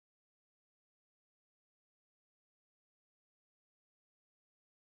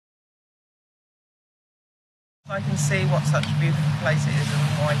I can see what such a beautiful place it is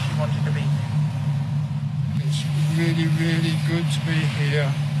and why she wanted to be here. It's really, really good to be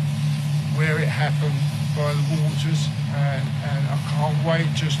here where it happened by the waters, and I can't wait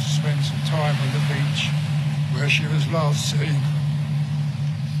just to spend some time on the beach where she was last seen.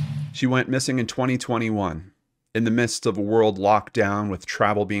 She went missing in 2021. In the midst of a world lockdown with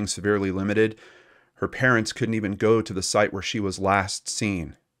travel being severely limited, her parents couldn't even go to the site where she was last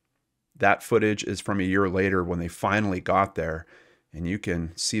seen. That footage is from a year later when they finally got there, and you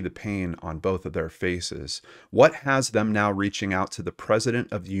can see the pain on both of their faces. What has them now reaching out to the President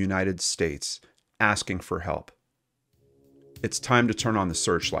of the United States, asking for help? It's time to turn on the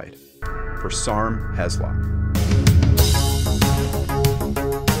searchlight for Sarm Heslop.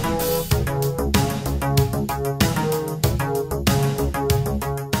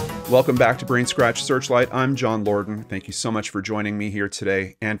 Welcome back to Brain Scratch Searchlight. I'm John Lordan. Thank you so much for joining me here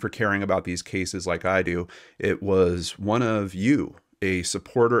today and for caring about these cases like I do. It was one of you, a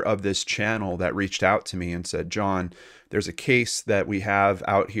supporter of this channel, that reached out to me and said, John, there's a case that we have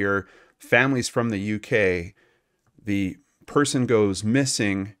out here. Families from the UK. The person goes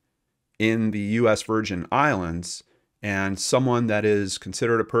missing in the US Virgin Islands, and someone that is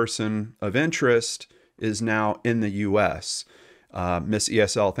considered a person of interest is now in the US. Miss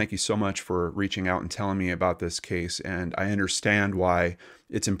ESL, thank you so much for reaching out and telling me about this case. And I understand why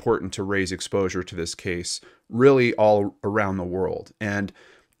it's important to raise exposure to this case really all around the world. And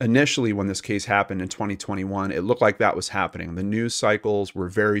initially, when this case happened in 2021, it looked like that was happening. The news cycles were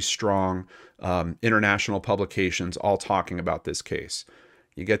very strong, international publications all talking about this case.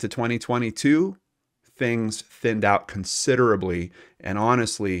 You get to 2022, things thinned out considerably. And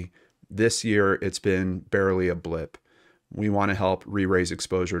honestly, this year, it's been barely a blip. We want to help re-raise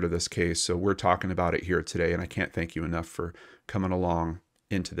exposure to this case, so we're talking about it here today, and I can't thank you enough for coming along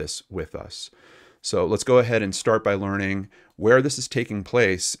into this with us. So let's go ahead and start by learning where this is taking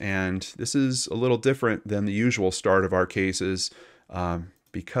place, and this is a little different than the usual start of our cases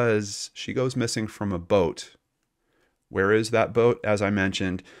because she goes missing from a boat. Where is that boat? As I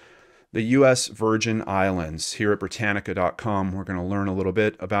mentioned, the US Virgin Islands. Here at Britannica.com, we're going to learn a little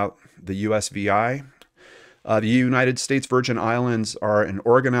bit about the USVI. The United States Virgin Islands are an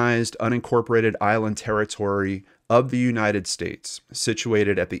organized, unincorporated island territory of the United States,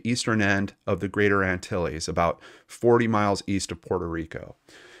 situated at the eastern end of the Greater Antilles, about 40 miles east of Puerto Rico.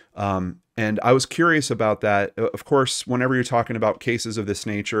 And I was curious about that. Of course, whenever you're talking about cases of this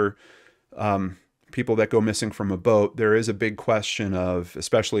nature, people that go missing from a boat, there is a big question of,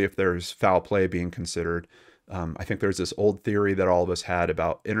 especially if there's foul play being considered. I think there's this old theory that all of us had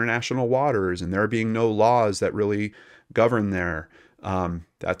about international waters and there being no laws that really govern there.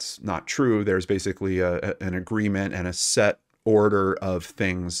 That's not true. There's basically an agreement and a set order of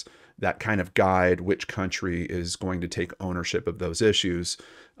things that kind of guide which country is going to take ownership of those issues.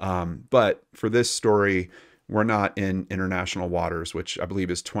 But for this story, we're not in international waters, which I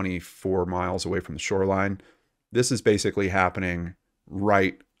believe is 24 miles away from the shoreline. This is basically happening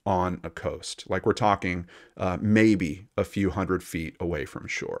right on a coast. Like we're talking maybe a few hundred feet away from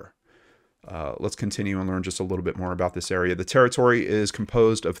shore. Let's continue and learn just a little bit more about this area. The territory is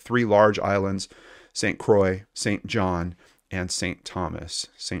composed of 3 large islands: St. Croix, St. John, and St. Thomas.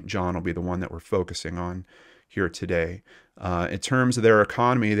 St. John will be the one that we're focusing on here today. In terms of their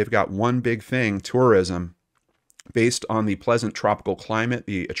economy, they've got one big thing: tourism. Based on the pleasant tropical climate,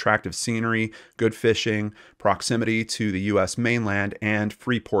 the attractive scenery, good fishing, proximity to the U.S. mainland, and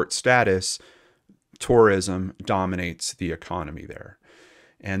free port status, tourism dominates the economy there.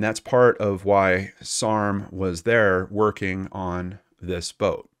 And that's part of why Sarm was there working on this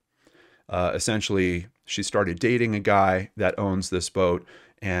boat. Essentially, she started dating a guy that owns this boat,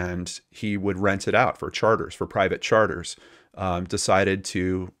 and he would rent it out for charters, for private charters. Decided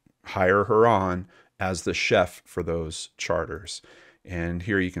to hire her on as the chef for those charters. And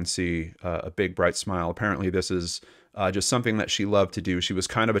here you can see a big bright smile. Apparently this is just something that she loved to do. She was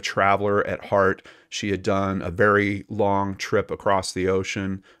kind of a traveler at heart. She had done a very long trip across the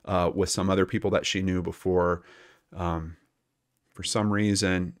ocean with some other people that she knew before. For some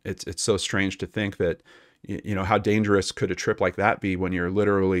reason, it's so strange to think that, you know, how dangerous could a trip like that be when you're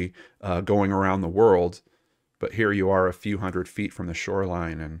literally going around the world? But here you are a few hundred feet from the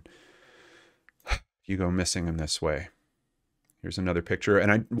shoreline, and you go missing in this way. Here's another picture.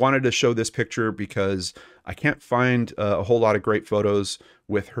 And I wanted to show this picture because I can't find a whole lot of great photos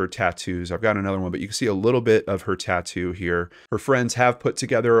with her tattoos. I've got another one, but you can see a little bit of her tattoo here. Her friends have put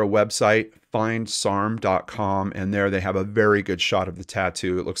together a website, findsarm.com, and there they have a very good shot of the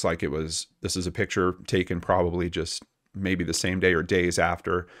tattoo. It looks like this is a picture taken probably just maybe the same day or days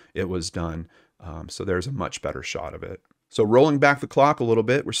after it was done. So there's a much better shot of it. So rolling back the clock a little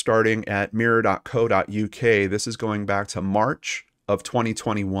bit, we're starting at mirror.co.uk. This is going back to March of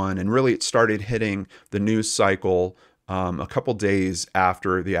 2021. And really it started hitting the news cycle a couple days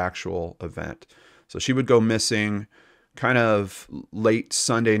after the actual event. So she would go missing kind of late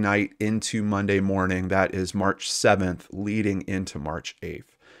Sunday night into Monday morning. That is March 7th, leading into March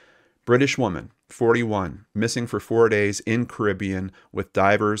 8th. British woman, 41, missing for 4 days in Caribbean with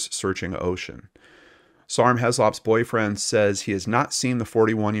divers searching ocean. Sarm Heslop's boyfriend says he has not seen the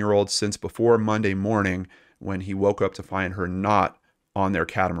 41-year-old since before Monday morning when he woke up to find her not on their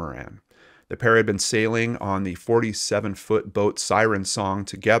catamaran. The pair had been sailing on the 47-foot boat Siren Song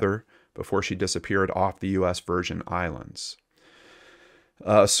together before she disappeared off the U.S. Virgin Islands.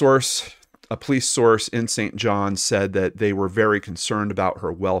 A police source in St. John said that they were very concerned about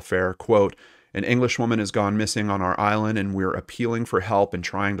her welfare. Quote, "An English woman has gone missing on our island and we're appealing for help and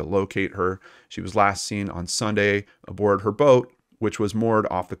trying to locate her. She was last seen on Sunday aboard her boat, which was moored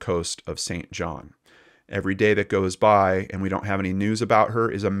off the coast of St. John. Every day that goes by and we don't have any news about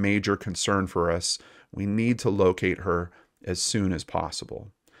her is a major concern for us. We need to locate her as soon as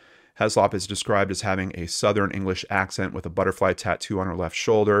possible." Heslop is described as having a Southern English accent with a butterfly tattoo on her left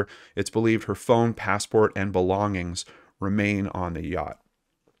shoulder. It's believed her phone, passport, and belongings remain on the yacht.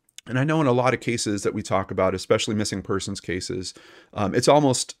 And I know in a lot of cases that we talk about, especially missing persons cases, it's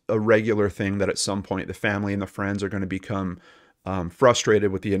almost a regular thing that at some point the family and the friends are going to become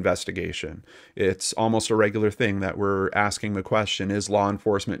frustrated with the investigation. It's almost a regular thing that we're asking the question, is law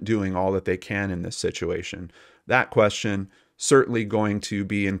enforcement doing all that they can in this situation? That question certainly going to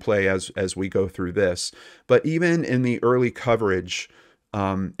be in play as we go through this. But even in the early coverage,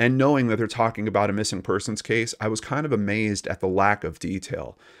 and knowing that they're talking about a missing persons case, I was kind of amazed at the lack of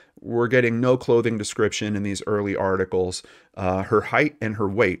detail. We're getting no clothing description in these early articles. Her height and her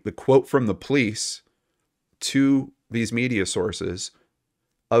weight, the quote from the police to these media sources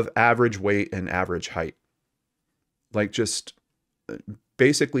of average weight and average height. Like just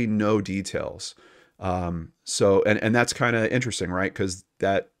basically no details. So that's kind of interesting, right? Because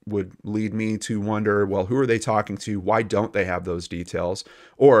that would lead me to wonder, well, who are they talking to? Why don't they have those details?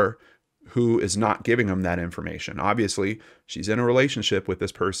 Or who is not giving them that information? Obviously, she's in a relationship with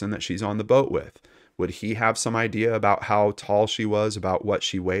this person that she's on the boat with. Would he have some idea about how tall she was, about what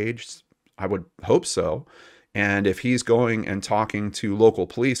she weighed? I would hope so. And if he's going and talking to local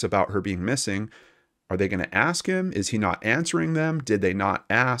police about her being missing, are they going to ask him? Is he not answering them? Did they not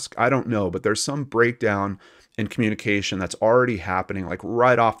ask? I don't know, but there's some breakdown in communication that's already happening, like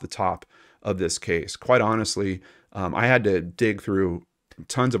right off the top of this case. Quite honestly, I had to dig through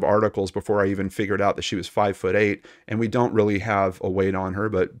tons of articles before I even figured out that she was 5'8", and we don't really have a weight on her,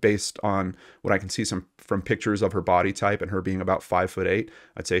 but based on what I can see from pictures of her body type and her being about 5'8",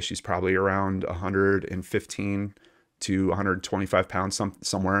 I'd say she's probably around 115 to 125 pounds,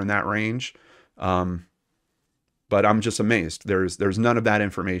 somewhere in that range. But I'm just amazed. There's none of that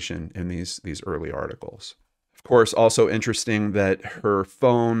information in these early articles. Of course, also interesting that her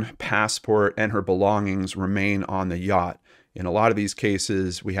phone, passport, and her belongings remain on the yacht. In a lot of these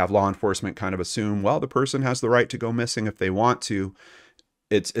cases, we have law enforcement kind of assume, well, the person has the right to go missing if they want to.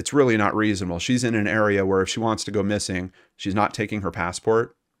 It's really not reasonable. She's in an area where if she wants to go missing, she's not taking her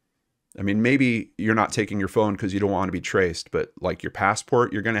passport. I mean, maybe you're not taking your phone because you don't want to be traced, but like your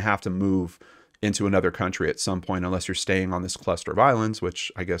passport, you're going to have to move into another country at some point unless you're staying on this cluster of islands,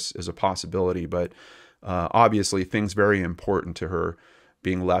 which I guess is a possibility. But obviously, things very important to her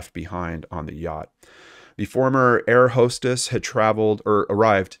being left behind on the yacht. The former air hostess had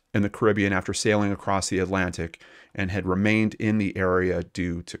arrived in the Caribbean after sailing across the Atlantic and had remained in the area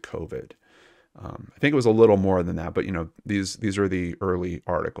due to COVID. I think it was a little more than that, but you know, these are the early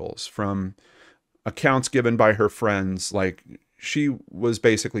articles from accounts given by her friends. Like, she was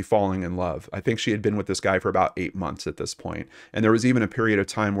basically falling in love. I think she had been with this guy for about 8 months at this point. And there was even a period of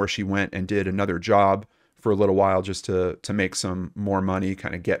time where she went and did another job for a little while just to make some more money,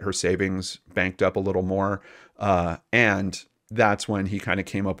 kind of get her savings banked up a little more. And that's when he kind of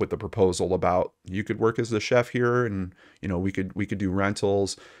came up with the proposal about, you could work as the chef here and, you know, we could do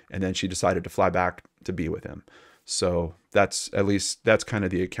rentals. And then she decided to fly back to be with him. So that's kind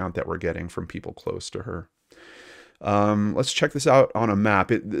of the account that we're getting from people close to her. Let's check this out on a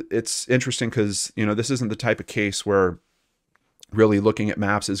map. It's interesting because, you know, this isn't the type of case where really looking at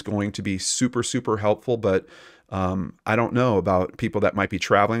maps is going to be super, super helpful, but I don't know about people that might be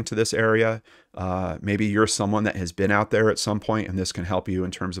traveling to this area. Maybe you're someone that has been out there at some point and this can help you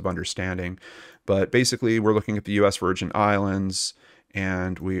in terms of understanding. But basically, we're looking at the U.S. Virgin Islands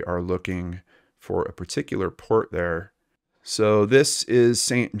and we are looking for a particular port there. So this is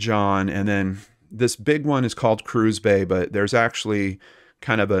St. John, and then This big one is called Cruise Bay, but there's actually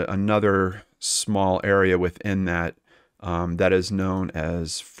kind of another small area within that that is known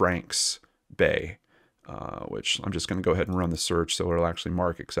as Frank's Bay, which I'm just going to go ahead and run the search so it'll actually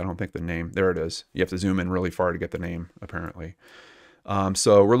mark it, because I don't think the name, there it is. You have to zoom in really far to get the name, apparently.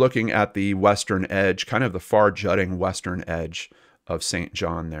 So we're looking at the western edge, kind of the far jutting western edge of St.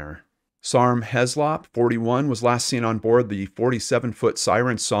 John there. Sarm Heslop, 41, was last seen on board the 47-foot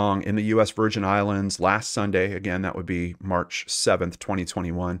Siren Song in the U.S. Virgin Islands last Sunday. Again, that would be March 7th,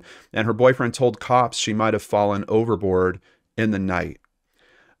 2021. And her boyfriend told cops she might have fallen overboard in the night.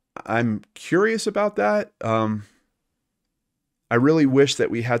 I'm curious about that. I really wish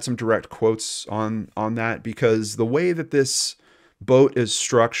that we had some direct quotes on that, because the way that this boat is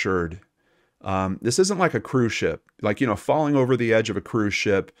structured, this isn't like a cruise ship. Like, you know, falling over the edge of a cruise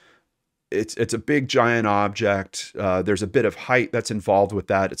ship, it's a big giant object. There's a bit of height that's involved with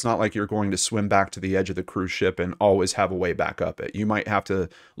that. It's not like you're going to swim back to the edge of the cruise ship and always have a way back up it. You might have to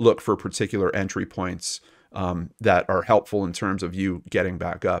look for particular entry points that are helpful in terms of you getting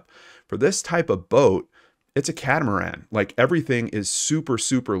back up. For this type of boat, it's a catamaran. Like, everything is super,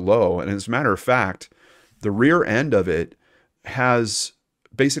 super low. And as a matter of fact, the rear end of it has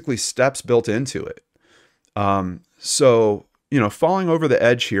basically steps built into it. So, you know, falling over the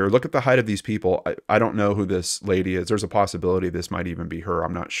edge here, look at the height of these people. I don't know who this lady is. There's a possibility this might even be her.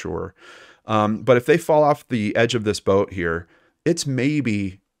 I'm not sure. But if they fall off the edge of this boat here, it's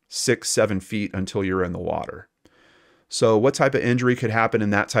maybe 6-7 feet until you're in the water. So what type of injury could happen in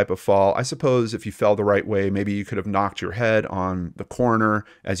that type of fall? I suppose if you fell the right way, maybe you could have knocked your head on the corner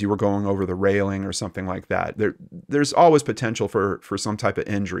as you were going over the railing or something like that. There's always potential for some type of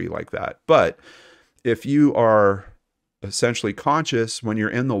injury like that. But if you are essentially conscious when you're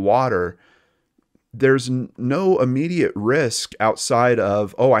in the water, there's no immediate risk outside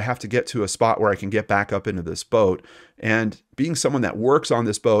of, oh, I have to get to a spot where I can get back up into this boat. And being someone that works on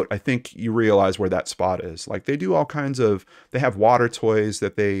this boat, I think you realize where that spot is. Like, they do all kinds of, they have water toys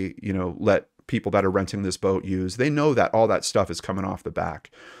that they, you know, let people that are renting this boat use. They know that all that stuff is coming off the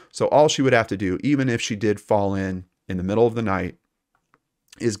back. So all she would have to do, even if she did fall in the middle of the night,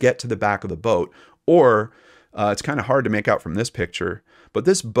 is get to the back of the boat. Or it's kind of hard to make out from this picture, but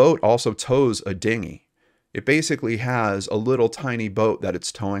this boat also tows a dinghy. It basically has a little tiny boat that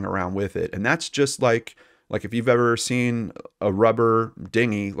it's towing around with it. And that's just like if you've ever seen a rubber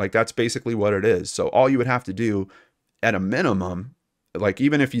dinghy, like, that's basically what it is. So all you would have to do at a minimum, like,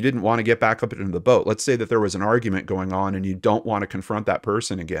 even if you didn't want to get back up into the boat, let's say that there was an argument going on and you don't want to confront that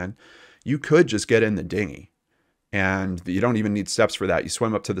person again, you could just get in the dinghy. And you don't even need steps for that. You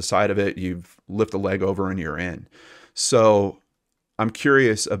swim up to the side of it, you lift a leg over, and you're in. So I'm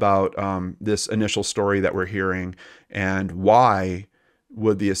curious about this initial story that we're hearing, and why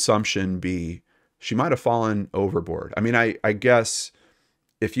would the assumption be she might have fallen overboard? I mean, I guess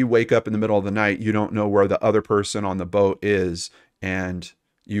if you wake up in the middle of the night, you don't know where the other person on the boat is, and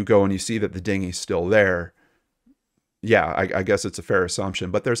you go and you see that the dinghy's still there. Yeah, I guess it's a fair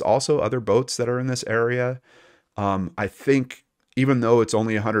assumption. But there's also other boats that are in this area. I think even though it's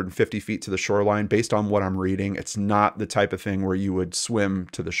only 150 feet to the shoreline, based on what I'm reading, it's not the type of thing where you would swim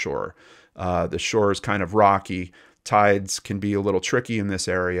to the shore. The shore is kind of rocky. Tides can be a little tricky in this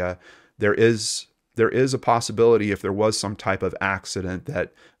area. There is a possibility, if there was some type of accident,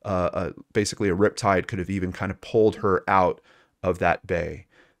 that basically a riptide could have even kind of pulled her out of that bay,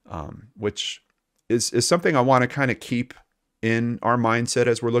 which is something I want to kind of keep in our mindset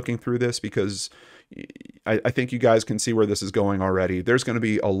as we're looking through this, because I think you guys can see where this is going already. There's going to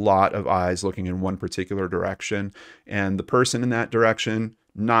be a lot of eyes looking in one particular direction, and the person in that direction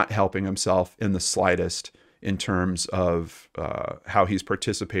not helping himself in the slightest in terms of how he's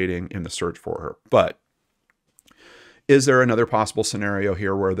participating in the search for her. But is there another possible scenario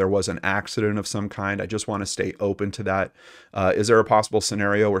here where there was an accident of some kind? I just want to stay open to that. Is there a possible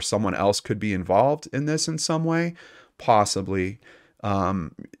scenario where someone else could be involved in this in some way? Possibly.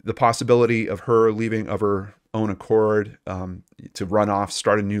 The possibility of her leaving of her own accord to run off,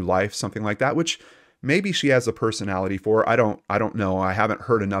 start a new life, something like that, which maybe she has a personality for. I don't know. I haven't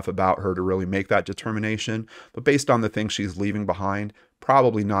heard enough about her to really make that determination. But based on the things she's leaving behind,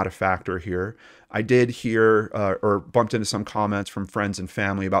 probably not a factor here. I did hear or bumped into some comments from friends and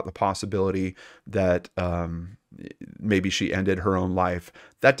family about the possibility that maybe she ended her own life.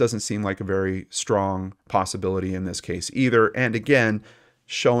 That doesn't seem like a very strong possibility in this case either. And again,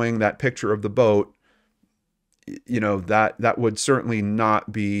 showing that picture of the boat, you know, that would certainly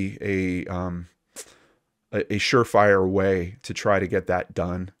not be a surefire way to try to get that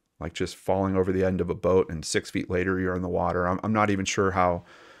done. Like just falling over the end of a boat and 6 feet later you're in the water. I'm not even sure how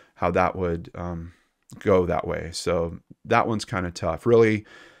how that would go that way. So that one's kind of tough. Really,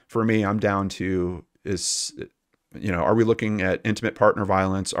 for me, I'm down to are we looking at intimate partner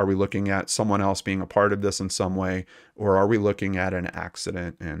violence? Are we looking at someone else being a part of this in some way? Or are we looking at an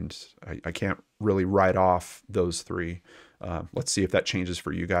accident? And I can't really write off those three. Let's see if that changes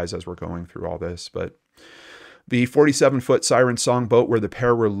for you guys as we're going through all this. But the 47-foot Siren Song boat where the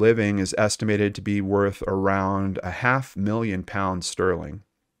pair were living is estimated to be worth around £500,000 sterling.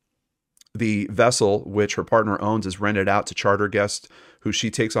 The vessel, which her partner owns, is rented out to charter guests who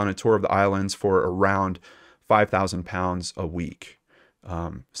she takes on a tour of the islands for around £5,000 a week.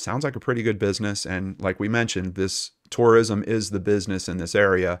 Sounds like a pretty good business. And like we mentioned, this tourism is the business in this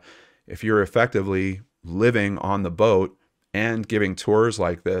area. If you're effectively living on the boat and giving tours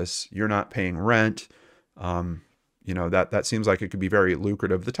like this, you're not paying rent. That seems like it could be very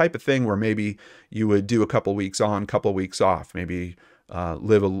lucrative. The type of thing where maybe you would do a couple weeks on, couple weeks off, maybe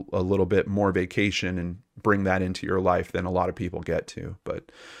live a little bit more vacation and bring that into your life than a lot of people get to.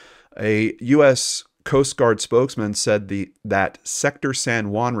 But a U.S. Coast Guard spokesman said that Sector San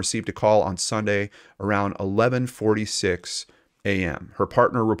Juan received a call on Sunday around 11:46 a.m. Her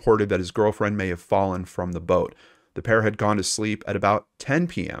partner reported that his girlfriend may have fallen from the boat. The pair had gone to sleep at about 10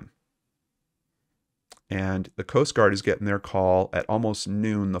 p.m. And the Coast Guard is getting their call at almost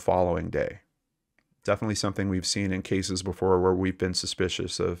noon the following day. Definitely something we've seen in cases before where we've been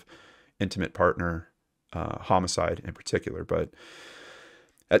suspicious of intimate partner homicide in particular. But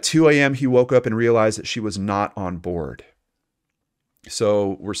at 2 a.m., he woke up and realized that she was not on board.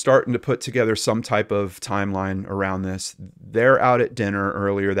 So we're starting to put together some type of timeline around this. They're out at dinner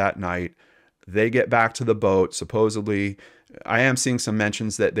earlier that night. They get back to the boat. Supposedly, I am seeing some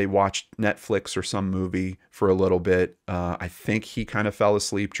mentions that they watched Netflix or some movie for a little bit. I think he kind of fell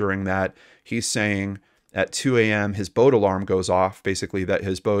asleep during that. He's saying at 2 a.m., his boat alarm goes off, basically that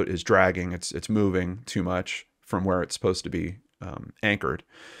his boat is dragging. It's moving too much from where it's supposed to be anchored.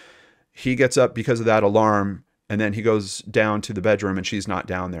 He gets up because of that alarm, and then he goes down to the bedroom and she's not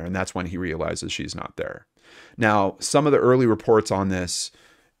down there. And that's when he realizes she's not there. Now, some of the early reports on this,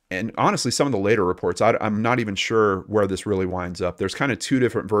 and honestly, some of the later reports, I'm not even sure where this really winds up. There's kind of two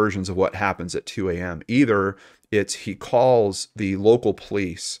different versions of what happens at 2 a.m. Either it's he calls the local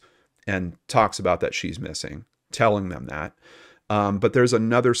police and talks about that she's missing, telling them that. But there's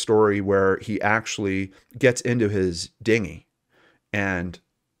another story where he actually gets into his dinghy and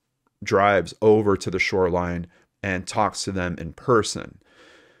drives over to the shoreline and talks to them in person.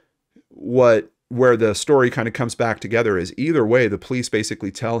 Where the story kind of comes back together is either way, the police basically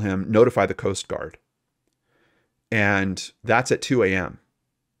tell him, notify the Coast Guard. And that's at 2 a.m.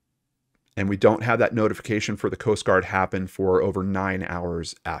 And we don't have that notification for the Coast Guard happen for over 9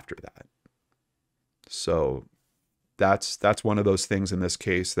 hours after that. So that's one of those things in this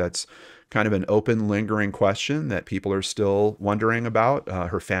case that's kind of an open, lingering question that people are still wondering about.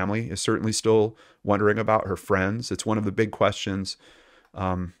 Her family is certainly still wondering about, her friends. It's one of the big questions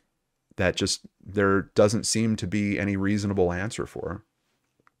that just there doesn't seem to be any reasonable answer for.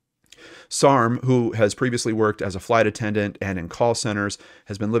 Sarm, who has previously worked as a flight attendant and in call centers,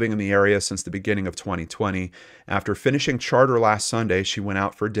 has been living in the area since the beginning of 2020. After finishing charter last Sunday, she went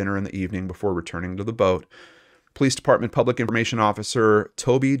out for dinner in the evening before returning to the boat. Police Department Public Information Officer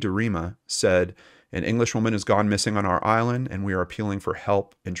Toby DeRima said, "An Englishwoman has gone missing on our island, and we are appealing for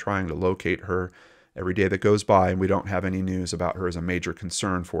help in trying to locate her. Every day that goes by and we don't have any news about her is a major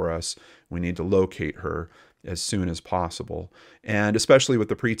concern for us. We need to locate her as soon as possible." And especially with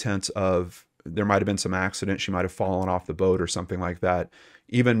the pretense of there might have been some accident, she might have fallen off the boat or something like that.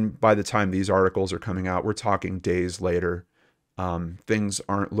 Even by the time these articles are coming out, we're talking days later. Things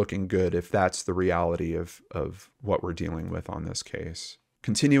aren't looking good if that's the reality of what we're dealing with on this case.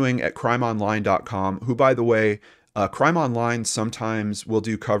 Continuing at crimeonline.com, who, by the way, Crime Online sometimes will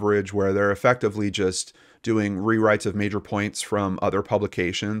do coverage where they're effectively just doing rewrites of major points from other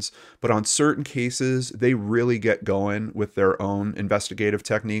publications. But on certain cases, they really get going with their own investigative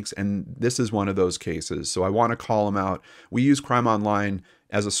techniques. And this is one of those cases. So I want to call them out. We use Crime Online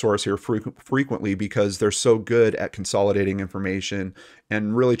as a source here frequently because they're so good at consolidating information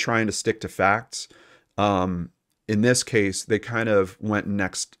and really trying to stick to facts. In this case, they kind of went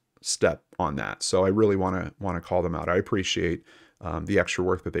next step on that. So I really want to call them out. I appreciate the extra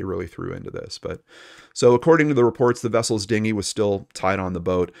work that they really threw into this. But so according to the reports, the vessel's dinghy was still tied on the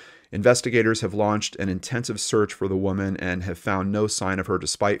boat. Investigators have launched an intensive search for the woman and have found no sign of her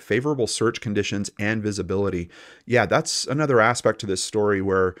despite favorable search conditions and visibility. Yeah, that's another aspect to this story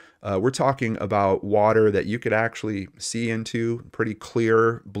where we're talking about water that you could actually see into, pretty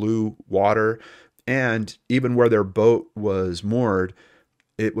clear blue water. And even where their boat was moored,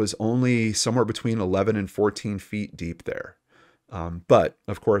 it was only somewhere between 11 and 14 feet deep there. But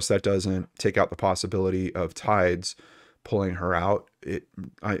of course, that doesn't take out the possibility of tides pulling her out.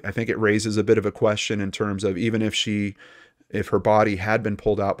 I think it raises a bit of a question in terms of, even if her body had been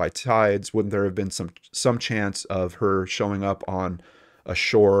pulled out by tides, wouldn't there have been some chance of her showing up on a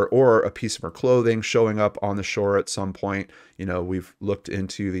shore, or a piece of her clothing showing up on the shore at some point? You know, we've looked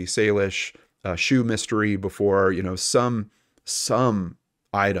into the Salish shoe mystery before. You know, some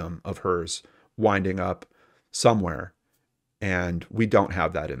item of hers winding up somewhere, and we don't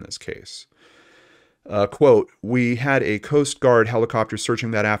have that in this case. Quote, "We had a Coast Guard helicopter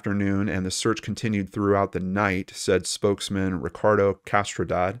searching that afternoon, and the search continued throughout the night," said spokesman Ricardo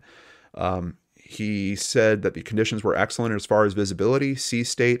Castrodad. He said that the conditions were excellent as far as visibility, sea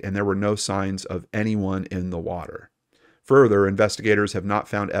state, and there were no signs of anyone in the water. Further, investigators have not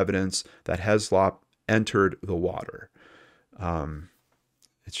found evidence that Heslop entered the water.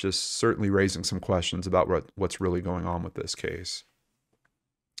 It's just certainly raising some questions about what's really going on with this case.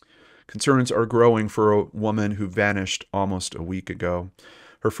 Concerns are growing for a woman who vanished almost a week ago.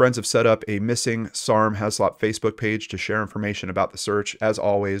 Her friends have set up a missing Sarm Heslop Facebook page to share information about the search. As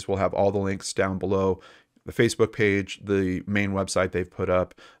always, we'll have all the links down below. The Facebook page, the main website they've put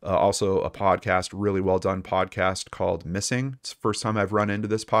up, also a podcast, really well done podcast called Missing. It's the first time I've run into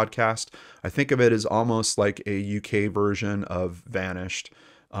this podcast. I think of it as almost like a UK version of Vanished.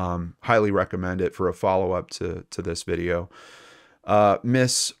 Highly recommend it for a follow-up to this video.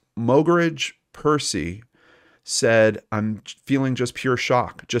 Miss Mogeridge Percy said, "I'm feeling just pure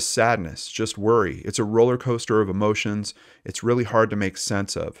shock, just sadness, just worry. It's a roller coaster of emotions. It's really hard to make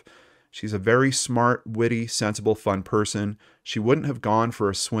sense of. She's a very smart, witty, sensible, fun person. She wouldn't have gone for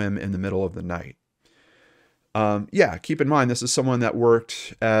a swim in the middle of the night." Yeah, keep in mind, this is someone that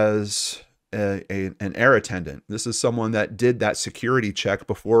worked as an air attendant. This is someone that did that security check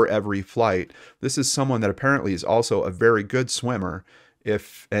before every flight. This is someone that apparently is also a very good swimmer.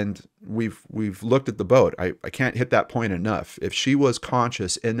 And we've looked at the boat. I can't hit that point enough. If she was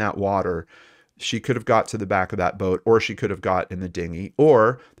conscious in that water, she could have got to the back of that boat, or she could have got in the dinghy,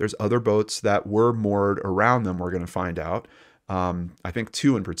 or there's other boats that were moored around them, we're going to find out. I think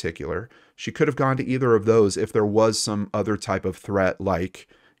 2 in particular. She could have gone to either of those if there was some other type of threat, like,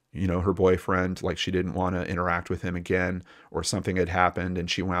 you know, her boyfriend, like she didn't want to interact with him again, or something had happened and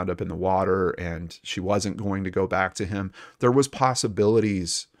she wound up in the water and she wasn't going to go back to him. There was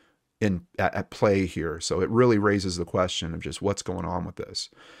possibilities at play here. So it really raises the question of just what's going on with this.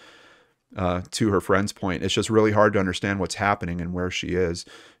 To her friend's point, it's just really hard to understand what's happening and where she is.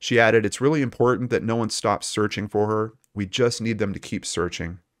 She added, "It's really important that no one stops searching for her. We just need them to keep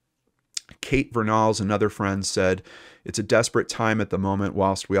searching." Kate Vernals, another friend, said, "It's a desperate time at the moment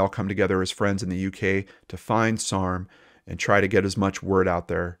whilst we all come together as friends in the UK to find Sarm and try to get as much word out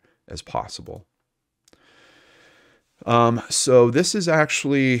there as possible." So this is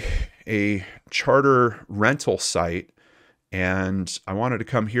actually a charter rental site, and I wanted to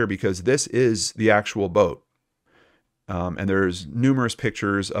come here because this is the actual boat. And there's numerous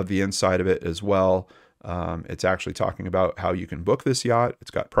pictures of the inside of it as well. It's actually talking about how you can book this yacht.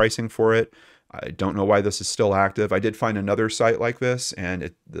 It's got pricing for it. I don't know why this is still active. I did find another site like this,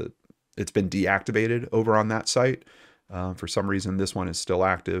 and it's been deactivated over on that site. For some reason, this one is still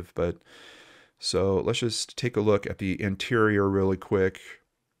active. But so let's just take a look at the interior really quick.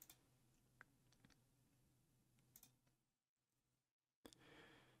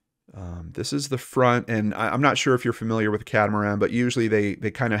 This is the front, and I'm not sure if you're familiar with a catamaran, but usually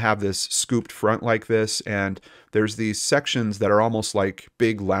they kind of have this scooped front like this, and there's these sections that are almost like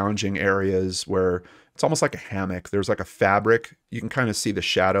big lounging areas where it's almost like a hammock. There's like a fabric. You can kind of see the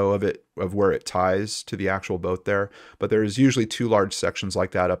shadow of it, of where it ties to the actual boat there, but there's usually 2 large sections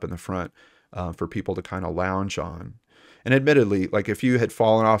like that up in the front for people to kind of lounge on. And admittedly, like if you had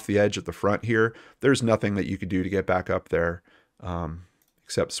fallen off the edge at the front here, there's nothing that you could do to get back up there.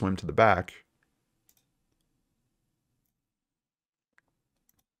 Except swim to the back.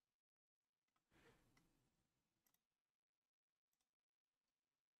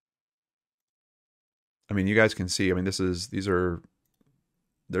 I mean, you guys can see, I mean, there's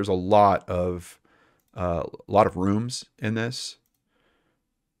a lot of rooms in this.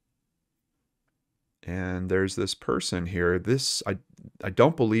 And there's this person here. I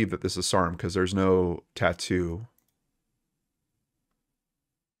don't believe that this is Sarm because there's no tattoo.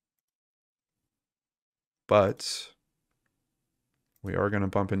 But we are going to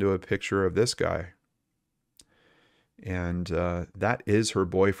bump into a picture of this guy. And that is her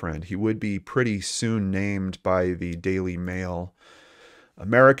boyfriend. He would be pretty soon named by the Daily Mail.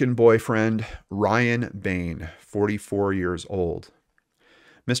 American boyfriend, Ryan Bain, 44 years old.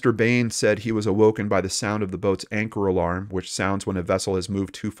 Mr. Bain said he was awoken by the sound of the boat's anchor alarm, which sounds when a vessel has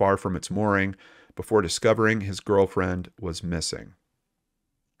moved too far from its mooring, before discovering his girlfriend was missing.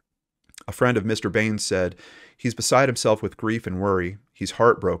 A friend of Mr. Bain said, "He's beside himself with grief and worry. He's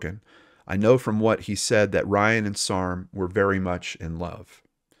heartbroken. I know from what he said that Ryan and Sarm were very much in love."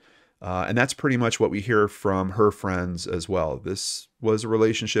 And that's pretty much what we hear from her friends as well. This was a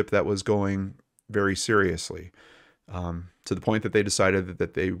relationship that was going very seriously, to the point that they decided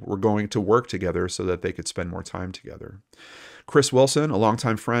that they were going to work together so that they could spend more time together. Chris Wilson, a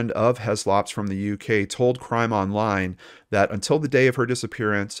longtime friend of Heslop's from the UK, told Crime Online that until the day of her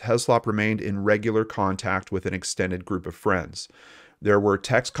disappearance, Heslop remained in regular contact with an extended group of friends. There were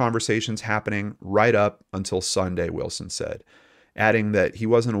text conversations happening right up until Sunday, Wilson said, adding that he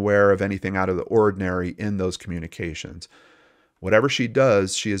wasn't aware of anything out of the ordinary in those communications. Whatever she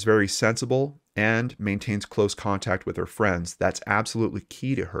does, she is very sensible and maintains close contact with her friends. That's absolutely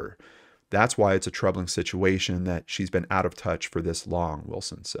key to her. That's why it's a troubling situation that she's been out of touch for this long,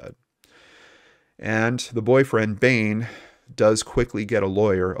 Wilson said. And the boyfriend, Bain, does quickly get a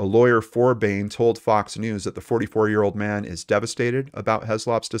lawyer. A lawyer for Bain told Fox News that the 44-year-old man is devastated about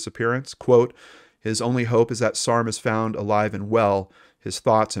Heslop's disappearance. Quote, "His only hope is that Sarm is found alive and well. His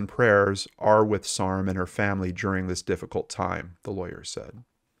thoughts and prayers are with Sarm and her family during this difficult time," the lawyer said.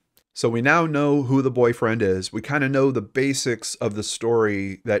 So we now know who the boyfriend is. We kind of know the basics of the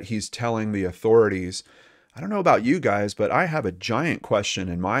story that he's telling the authorities. I don't know about you guys, but I have a giant question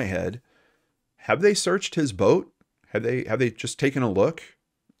in my head. Have they searched his boat? Have they just taken a look?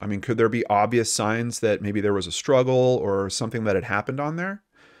 I mean, could there be obvious signs that maybe there was a struggle or something that had happened on there?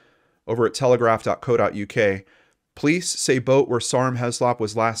 Over at telegraph.co.uk, police say boat where Sarm Heslop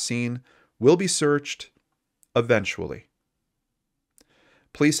was last seen will be searched eventually.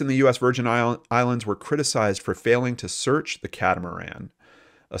 Police in the U.S. Virgin Islands were criticized for failing to search the catamaran.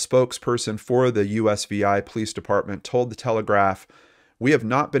 A spokesperson for the USVI Police Department told the Telegraph, "We have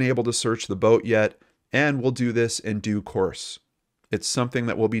not been able to search the boat yet, and will do this in due course. It's something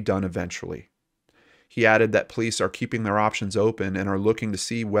that will be done eventually." He added that police are keeping their options open and are looking to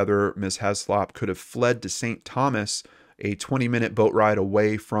see whether Ms. Heslop could have fled to St. Thomas, a 20-minute boat ride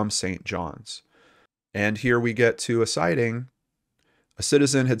away from St. John's. And here we get to a sighting. A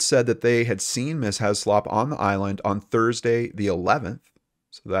citizen had said that they had seen Ms. Heslop on the island on Thursday the 11th,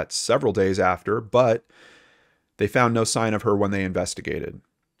 so that's several days after, but they found no sign of her when they investigated.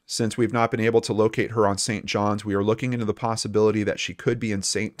 Since we've not been able to locate her on St. John's, we are looking into the possibility that she could be in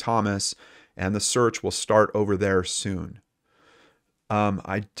St. Thomas, and the search will start over there soon.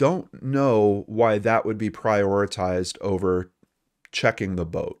 I don't know why that would be prioritized over checking the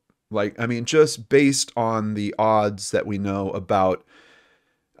boat. Like, I mean, just based on the odds that we know about,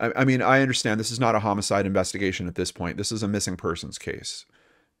 I mean, I understand this is not a homicide investigation at this point. This is a missing persons case.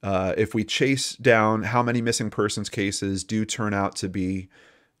 If we chase down how many missing persons cases do turn out to be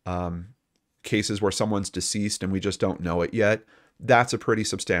cases where someone's deceased and we just don't know it yet, that's a pretty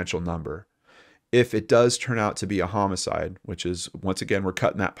substantial number. If it does turn out to be a homicide, which is, once again, we're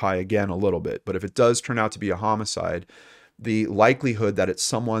cutting that pie again a little bit, but if it does turn out to be a homicide, the likelihood that it's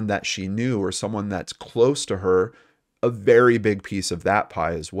someone that she knew or someone that's close to her, a very big piece of that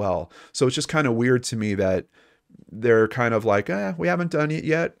pie as well. So it's just kind of weird to me that they're kind of like, we haven't done it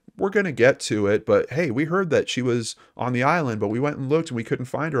yet. We're going to get to it. But hey, we heard that she was on the island, but we went and looked and we couldn't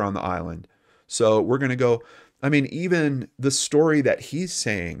find her on the island. So we're going to go. I mean, even the story that he's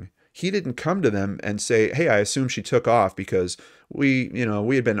saying, he didn't come to them and say, "Hey, I assume she took off because we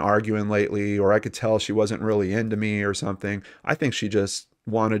had been arguing lately, or I could tell she wasn't really into me or something. I think she just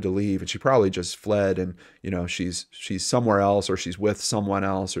wanted to leave and she probably just fled and, she's somewhere else or she's with someone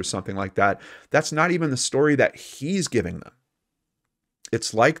else or something like that." That's not even the story that he's giving them.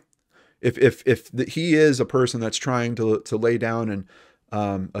 It's like if he is a person that's trying to lay down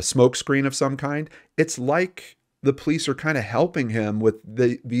a smoke screen of some kind, it's like the police are kind of helping him with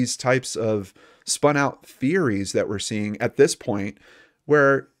these types of spun out theories that we're seeing at this point,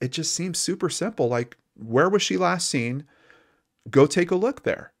 where it just seems super simple. Like, where was she last seen? Go take a look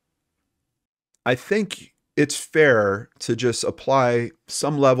there. I think it's fair to just apply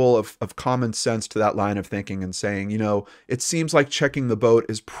some level of common sense to that line of thinking and saying, it seems like checking the boat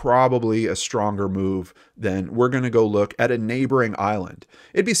is probably a stronger move than we're going to go look at a neighboring island.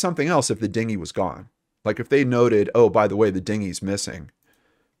 It'd be something else if the dinghy was gone. Like if they noted, oh, by the way, the dinghy's missing,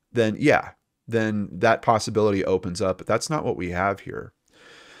 then yeah, then that possibility opens up. But that's not what we have here.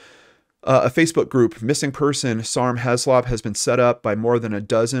 A Facebook group, Missing Person Sarm Heslop, has been set up by more than a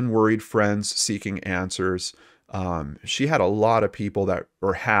dozen worried friends seeking answers. She had a lot of people that,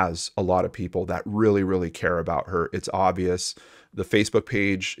 or has a lot of people that really, really care about her. It's obvious. The Facebook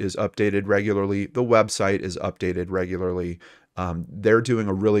page is updated regularly. The website is updated regularly. They're doing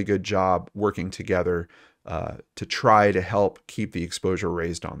a really good job working together to try to help keep the exposure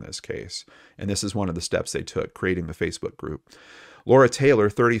raised on this case. And this is one of the steps they took, creating the Facebook group. Laura Taylor,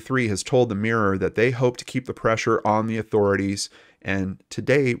 33, has told the Mirror that they hope to keep the pressure on the authorities and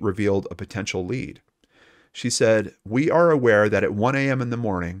today revealed a potential lead. She said, "We are aware that at 1 a.m. in the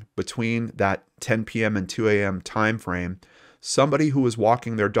morning, between that 10 p.m. and 2 a.m. time frame, somebody who was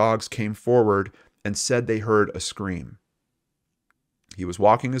walking their dogs came forward and said they heard a scream. He was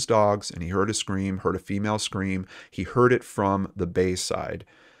walking his dogs and he heard a scream, heard a female scream. He heard it from the bay side.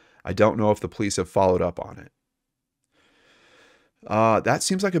 I don't know if the police have followed up on it." That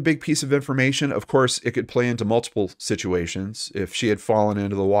seems like a big piece of information. Of course, it could play into multiple situations. If she had fallen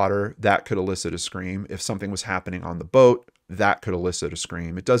into the water, that could elicit a scream. If something was happening on the boat, that could elicit a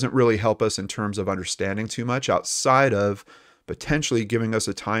scream. It doesn't really help us in terms of understanding too much outside of potentially giving us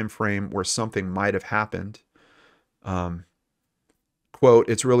a time frame where something might have happened. Quote,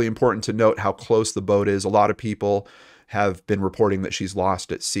 "It's really important to note how close the boat is. A lot of people have been reporting that she's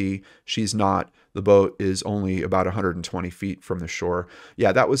lost at sea. She's not. The boat is only about 120 feet from the shore."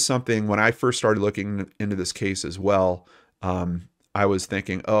 Yeah, that was something when I first started looking into this case as well. I was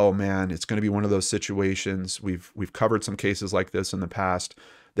thinking, oh man, it's going to be one of those situations. We've covered some cases like this in the past.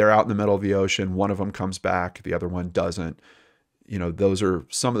 They're out in the middle of the ocean. One of them comes back. The other one doesn't. You know, those are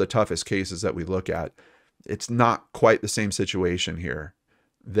some of the toughest cases that we look at. It's not quite the same situation here.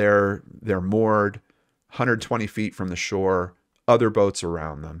 They're moored 120 feet from the shore, other boats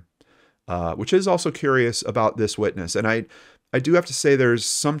around them, which is also curious about this witness. And I do have to say there's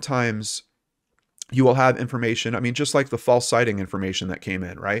sometimes you will have information. I mean, just like the false sighting information that came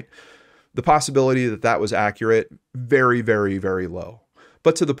in, right? The possibility that that was accurate, very, very, very low.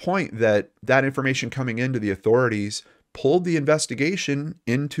 But to the point that that information coming into the authorities pulled the investigation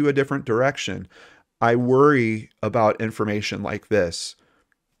into a different direction. I worry about information like this.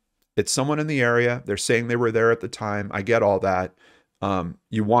 It's someone in the area. They're saying they were there at the time. I get all that.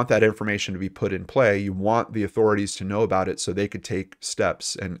 You want that information to be put in play. You want the authorities to know about it so they could take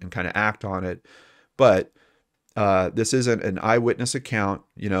steps and kind of act on it. But this isn't an eyewitness account.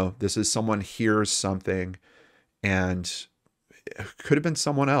 You know, this is someone hears something and it could have been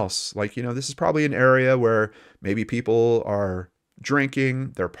someone else. Like, you know, this is probably an area where maybe people are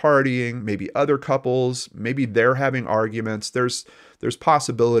drinking, they're partying, maybe other couples, maybe they're having arguments. There's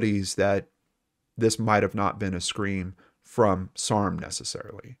possibilities that this might have not been a scream from Sarm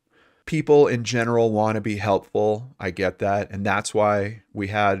necessarily. People in general want to be helpful. I get that. And that's why we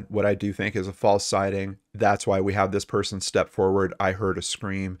had what I do think is a false sighting. That's why we have this person step forward. I heard a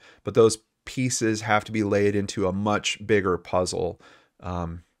scream, but those pieces have to be laid into a much bigger puzzle.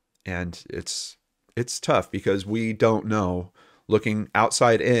 And it's tough because we don't know, looking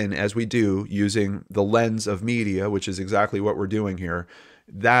outside in as we do using the lens of media, which is exactly what we're doing here.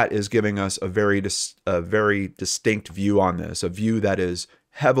 That is giving us a very distinct view on this, a view that is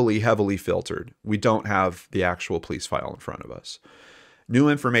heavily filtered. We don't have the actual police file in front of us. New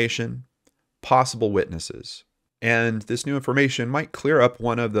information, possible witnesses. And this new information might clear up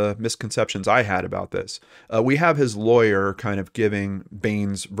one of the misconceptions I had about this. We have his lawyer kind of giving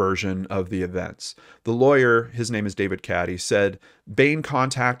Bain's version of the events. The lawyer, his name is David Caddy, said Bain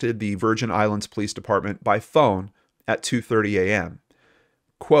contacted the Virgin Islands Police Department by phone at 2:30 a.m.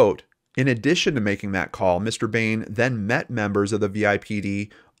 Quote, "In addition to making that call, Mr. Bain then met members of the VIPD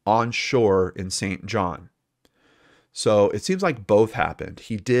on shore in St. John." So it seems like both happened.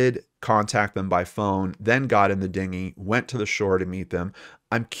 He did contact them by phone, then got in the dinghy, went to the shore to meet them.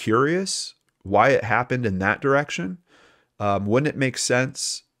 I'm curious why it happened in that direction. Wouldn't it make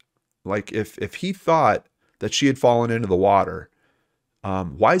sense? Like if he thought that she had fallen into the water,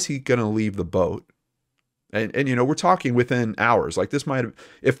 why is he going to leave the boat? And you know, we're talking within hours. Like this might have,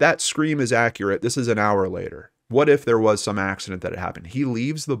 if that scream is accurate, this is an hour later. What if there was some accident that had happened? He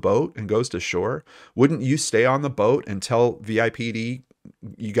leaves the boat and goes to shore. Wouldn't you stay on the boat and tell VIPD,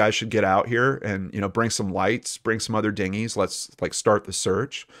 you guys should get out here and, you know, bring some lights, bring some other dinghies. Let's like start the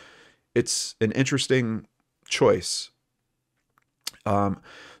search. It's an interesting choice.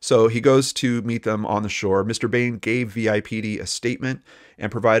 So he goes to meet them on the shore. Mr. Bain gave VIPD a statement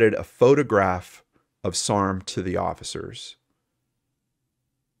and provided a photograph of Sarm to the officers.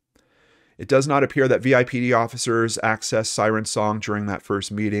 It does not appear that VIPD officers accessed Siren Song during that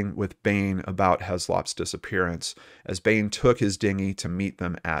first meeting with Bain about Heslop's disappearance, as Bain took his dinghy to meet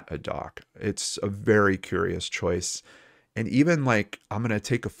them at a dock. It's a very curious choice. And even like, I'm going to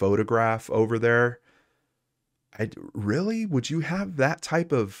take a photograph over there. Really? Would you have that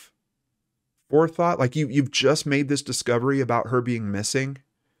type of forethought? Like you've just made this discovery about her being missing,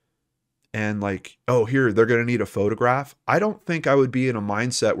 and like, oh, here, they're going to need a photograph. I don't think I would be in a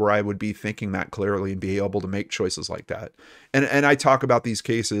mindset where I would be thinking that clearly and be able to make choices like that. And I talk about these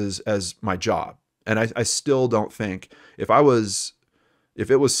cases as my job. And I still don't think if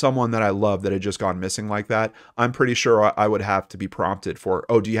it was someone that I love that had just gone missing like that, I'm pretty sure I would have to be prompted for,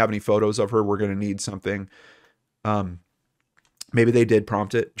 oh, do you have any photos of her? We're going to need something. Maybe they did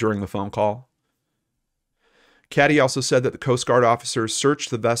prompt it during the phone call. Caddy also said that the Coast Guard officers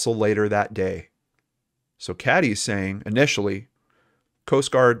searched the vessel later that day. So Caddy's saying, initially,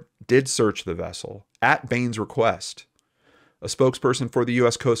 Coast Guard did search the vessel at Bain's request. A spokesperson for the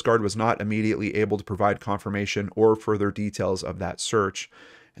U.S. Coast Guard was not immediately able to provide confirmation or further details of that search.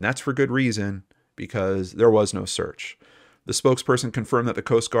 And that's for good reason, because there was no search. The spokesperson confirmed that the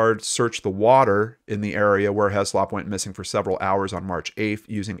Coast Guard searched the water in the area where Heslop went missing for several hours on March 8th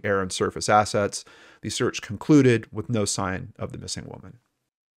using air and surface assets. The search concluded with no sign of the missing woman.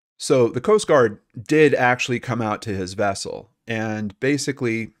 So the Coast Guard did actually come out to his vessel. And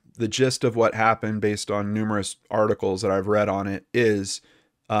basically, the gist of what happened based on numerous articles that I've read on it is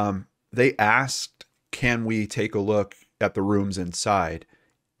they asked, can we take a look at the rooms inside?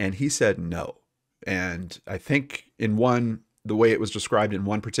 And he said no. And I think the way it was described in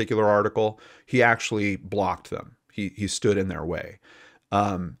one particular article, he actually blocked them. He stood in their way.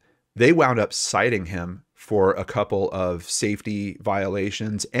 They wound up citing him for a couple of safety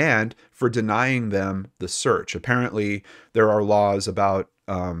violations and for denying them the search. Apparently, there are laws about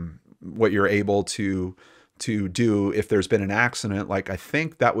what you're able to do if there's been an accident. Like, I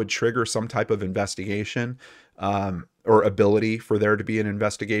think that would trigger some type of investigation. Or ability for there to be an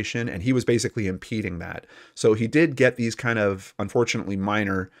investigation, and he was basically impeding that. So he did get these kind of, unfortunately,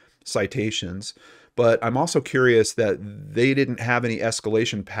 minor citations, but I'm also curious that they didn't have any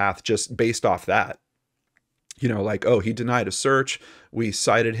escalation path just based off that. You know, like, oh, he denied a search. We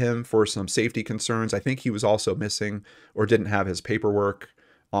cited him for some safety concerns. I think he was also missing or didn't have his paperwork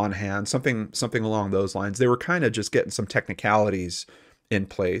on hand, something along those lines. They were kind of just getting some technicalities in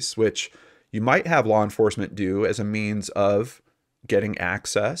place, which you might have law enforcement do as a means of getting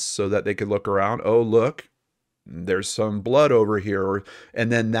access so that they could look around. Oh, look, there's some blood over here.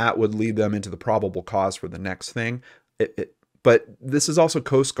 And then that would lead them into the probable cause for the next thing. But this is also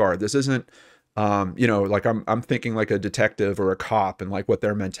Coast Guard. This isn't, you know, like I'm thinking like a detective or a cop and like what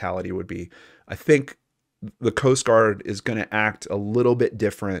their mentality would be. I think the Coast Guard is going to act a little bit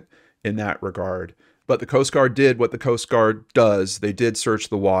different in that regard. But the Coast Guard did what the Coast Guard does. They did search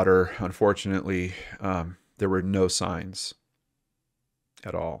the water. Unfortunately, there were no signs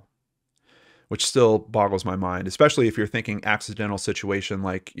at all, which still boggles my mind, especially if you're thinking accidental situation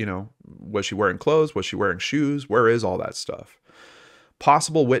like, you know, was she wearing clothes? Was she wearing shoes? Where is all that stuff?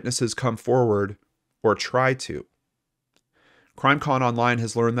 Possible witnesses come forward or try to. CrimeCon Online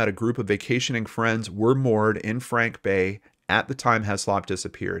has learned that a group of vacationing friends were moored in Frank Bay at the time Heslop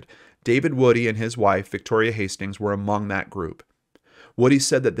disappeared. David Woody and his wife, Victoria Hastings, were among that group. Woody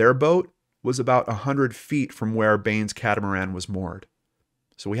said that their boat was about 100 feet from where Bain's catamaran was moored.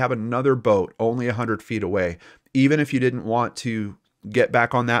 So we have another boat only 100 feet away. Even if you didn't want to get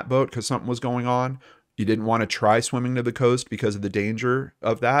back on that boat because something was going on, you didn't want to try swimming to the coast because of the danger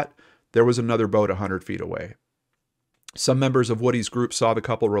of that, there was another boat 100 feet away. Some members of Woody's group saw the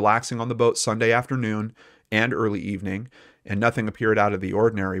couple relaxing on the boat Sunday afternoon and early evening, and nothing appeared out of the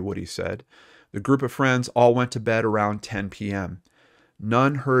ordinary, Woody said. The group of friends all went to bed around 10 p.m.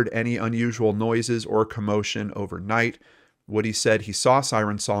 None heard any unusual noises or commotion overnight. Woody said he saw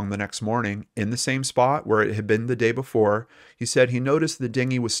Siren Song the next morning in the same spot where it had been the day before. He said he noticed the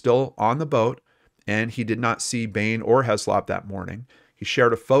dinghy was still on the boat, and he did not see Bain or Heslop that morning. He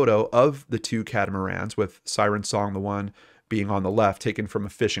shared a photo of the two catamarans, with Siren Song, the one being on the left, taken from a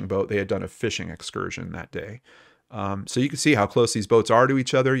fishing boat. They had done a fishing excursion that day. So you can see how close these boats are to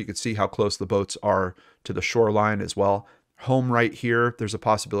each other. You can see how close the boats are to the shoreline as well. Home right here, there's a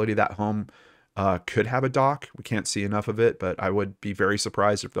possibility that home could have a dock. We can't see enough of it, but I would be very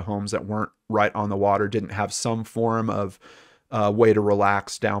surprised if the homes that weren't right on the water didn't have some form of way to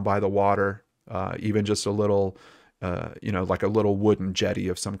relax down by the water, even just a little, you know, like a little wooden jetty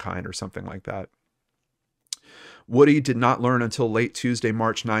of some kind or something like that. Woody did not learn until late Tuesday,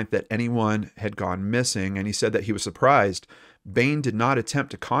 March 9th, that anyone had gone missing, and he said that he was surprised Bain did not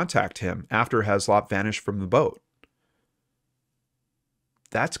attempt to contact him after Heslop vanished from the boat.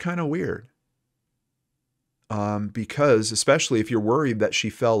 That's kind of weird. Because, especially if you're worried that she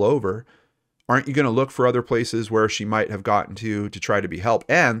fell over, Aren't you going to look for other places where she might have gotten to try to be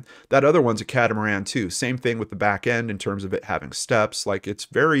helped? And that other one's a catamaran too. Same thing with the back end in terms of it having steps. Like, it's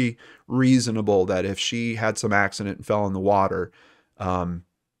very reasonable that if she had some accident and fell in the water, and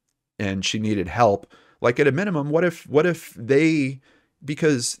she needed help, like at a minimum, what if they,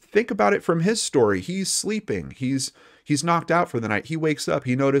 because think about it from his story. He's sleeping. He's knocked out for the night. He wakes up.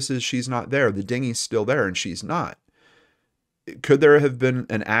 He notices she's not there. The dinghy's still there and she's not. Could there have been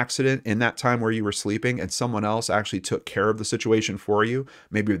an accident in that time where you were sleeping and someone else actually took care of the situation for you?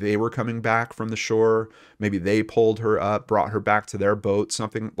 Maybe they were coming back from the shore. Maybe they pulled her up, brought her back to their boat,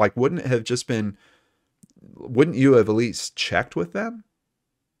 something like, wouldn't you have at least checked with them?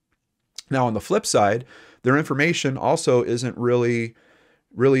 Now, on the flip side, their information also isn't really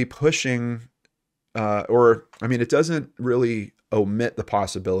pushing, it doesn't really omit the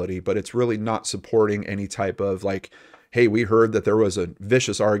possibility, but it's really not supporting any type of like, hey, we heard that there was a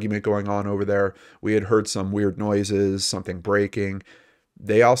vicious argument going on over there. We had heard some weird noises, something breaking.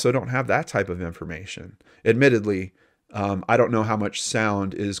 They also don't have that type of information. Admittedly, I don't know how much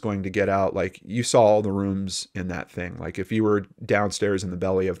sound is going to get out. Like, you saw all the rooms in that thing. Like, if you were downstairs in the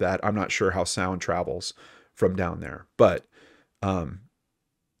belly of that, I'm not sure how sound travels from down there. But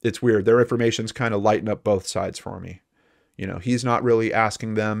it's weird. Their information's kind of lighting up both sides for me. You know, he's not really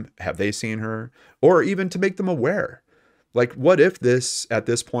asking them, have they seen her? Or even to make them aware. Like, what if this, at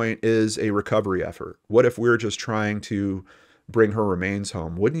this point, is a recovery effort? What if we're just trying to bring her remains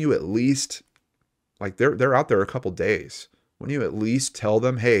home? Wouldn't you at least, like, they're out there a couple days. Wouldn't you at least tell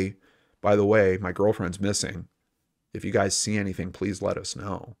them, hey, by the way, my girlfriend's missing. If you guys see anything, please let us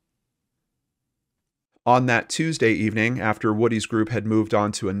know. On that Tuesday evening, after Woody's group had moved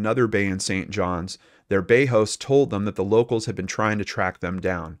on to another bay in St. John's, their bay host told them that the locals had been trying to track them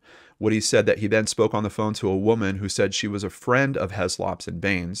down. Woody said that he then spoke on the phone to a woman who said she was a friend of Heslop's and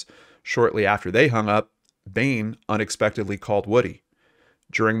Bain's. Shortly after they hung up, Bain unexpectedly called Woody.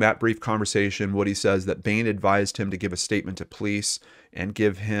 During that brief conversation, Woody says that Bain advised him to give a statement to police and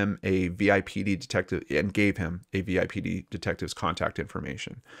gave him a VIPD detective's contact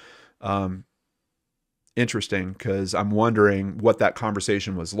information. Interesting, because I'm wondering what that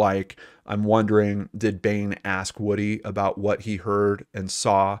conversation was like. I'm wondering, did Bain ask Woody about what he heard and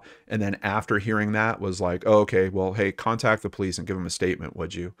saw? And then after hearing that was like, oh, okay, well, hey, contact the police and give him a statement,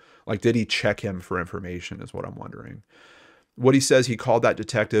 would you? Like, did he check him for information is what I'm wondering. Woody says he called that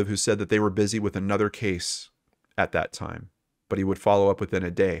detective who said that they were busy with another case at that time, but he would follow up within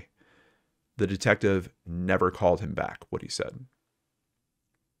a day. The detective never called him back, Woody said.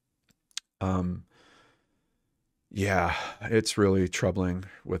 Yeah, it's really troubling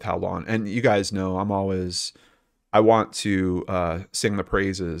with how long. And you guys know I want to sing the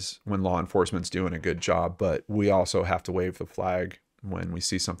praises when law enforcement's doing a good job, but we also have to wave the flag when we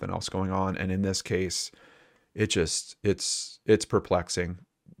see something else going on. And in this case, it's perplexing.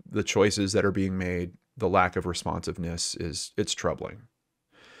 The choices that are being made, the lack of responsiveness it's troubling.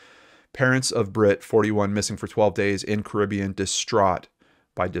 Parents of Britt, 41, missing for 12 days in Caribbean, distraught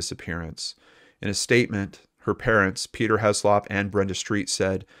by disappearance. In a statement, her parents, Peter Heslop and Brenda Street,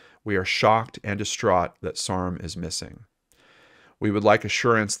 said, "We are shocked and distraught that Sarm is missing. We would like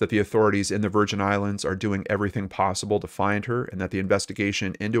assurance that the authorities in the Virgin Islands are doing everything possible to find her and that the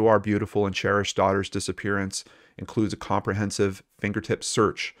investigation into our beautiful and cherished daughter's disappearance includes a comprehensive fingertip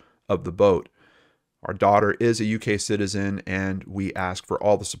search of the boat. Our daughter is a UK citizen and we ask for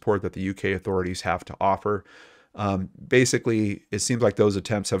all the support that the UK authorities have to offer." Basically, it seems like those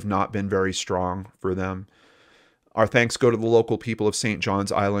attempts have not been very strong for them. Our thanks go to the local people of St.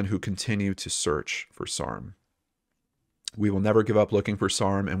 John's Island who continue to search for Sarm. We will never give up looking for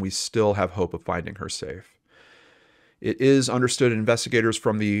Sarm, and we still have hope of finding her safe. It is understood investigators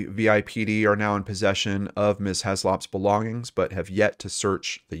from the VIPD are now in possession of Ms. Heslop's belongings, but have yet to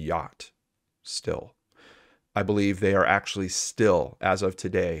search the yacht. Still, I believe they are actually still, as of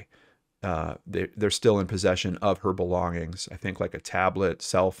today, they're still in possession of her belongings. I think like a tablet,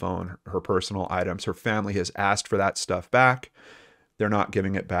 cell phone, her personal items. Her family has asked for that stuff back. They're not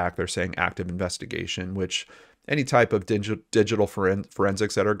giving it back. They're saying active investigation, which any type of digital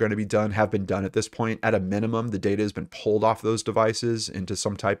forensics that are going to be done have been done at this point. At a minimum, the data has been pulled off those devices into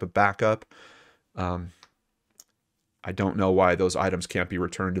some type of backup. I don't know why those items can't be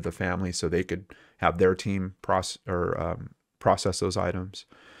returned to the family so they could have their team process those items.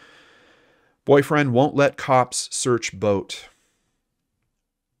 Boyfriend won't let cops search boat.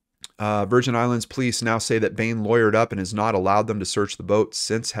 Virgin Islands police now say that Bain lawyered up and has not allowed them to search the boat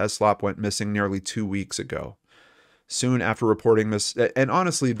since Heslop went missing nearly 2 weeks ago. Soon after reporting this, and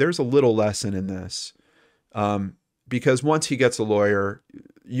honestly, there's a little lesson in this, because once he gets a lawyer,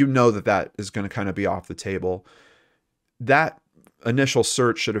 you know that is going to kind of be off the table. That initial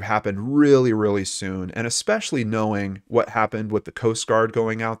search should have happened really, really soon. And especially knowing what happened with the Coast Guard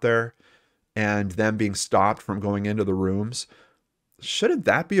going out there and them being stopped from going into the rooms. Shouldn't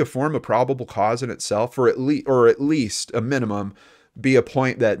that be a form of probable cause in itself, or at least a minimum be a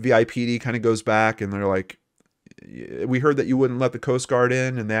point that VIPD kind of goes back and they're like, we heard that you wouldn't let the Coast Guard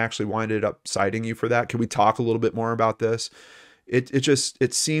in, and they actually winded up citing you for that. Can we talk a little bit more about this?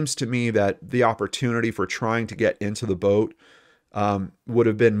 It seems to me that the opportunity for trying to get into the boat would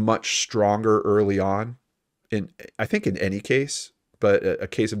have been much stronger early on, I think in any case, but a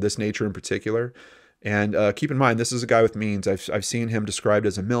case of this nature in particular. And keep in mind, this is a guy with means. I've seen him described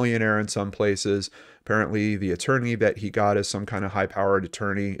as a millionaire in some places. Apparently, the attorney that he got is some kind of high-powered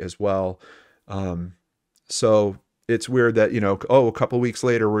attorney as well. So it's weird that, a couple of weeks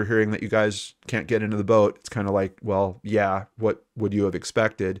later, we're hearing that you guys can't get into the boat. It's kind of like, well, yeah, what would you have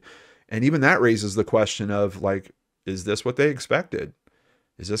expected? And even that raises the question of, like, is this what they expected?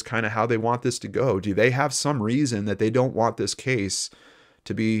 Is this kind of how they want this to go? Do they have some reason that they don't want this case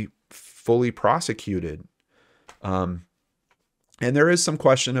to be fully prosecuted? And there is some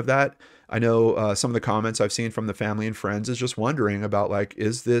question of that. I know some of the comments I've seen from the family and friends is just wondering about, like,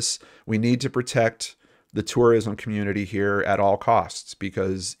 is this, we need to protect the tourism community here at all costs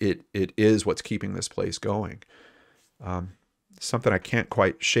because it is what's keeping this place going. Something I can't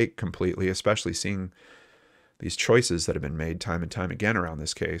quite shake completely, especially seeing these choices that have been made time and time again around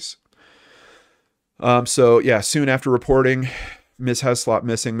this case. So yeah, soon after reporting Ms. Heslop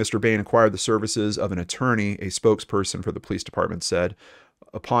missing, Mr. Bain inquired the services of an attorney, a spokesperson for the police department said.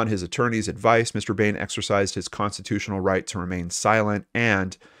 Upon his attorney's advice, Mr. Bain exercised his constitutional right to remain silent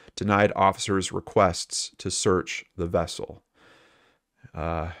and denied officers' requests to search the vessel.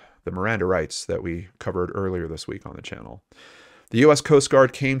 The Miranda rights that we covered earlier this week on the channel. The U.S. Coast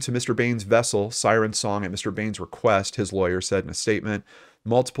Guard came to Mr. Bain's vessel, Siren Song, at Mr. Bain's request, his lawyer said in a statement.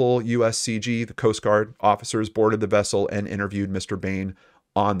 Multiple USCG, the Coast Guard officers, boarded the vessel and interviewed Mr. Bain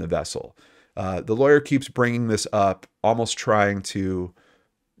on the vessel. The lawyer keeps bringing this up, almost trying to,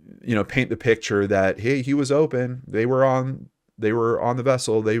 paint the picture that, hey, he was open. They were on the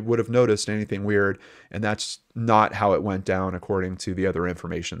vessel. They would have noticed anything weird. And that's not how it went down, according to the other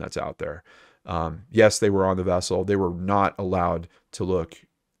information that's out there. Yes, they were on the vessel. They were not allowed to look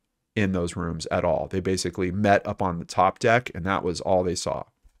in those rooms at all. They basically met up on the top deck, and that was all they saw.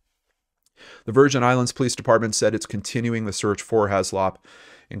 The Virgin Islands Police Department said it's continuing the search for Heslop,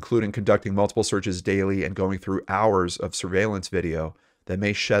 including conducting multiple searches daily and going through hours of surveillance video that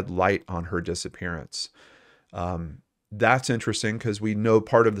may shed light on her disappearance. That's interesting because we know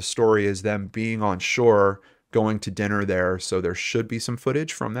part of the story is them being on shore, going to dinner there, so there should be some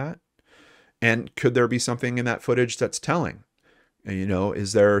footage from that. And could there be something in that footage that's telling?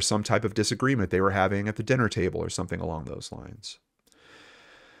 Is there some type of disagreement they were having at the dinner table or something along those lines?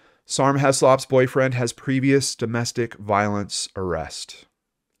 Sarm Heslop's boyfriend has previous domestic violence arrest.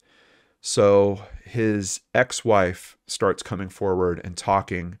 So his ex-wife starts coming forward and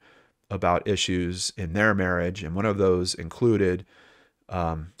talking about issues in their marriage. And one of those included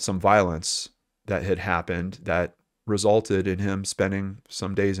some violence that had happened that resulted in him spending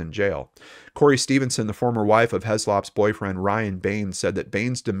some days in jail. Corey Stevenson, the former wife of Heslop's boyfriend Ryan Bain, said that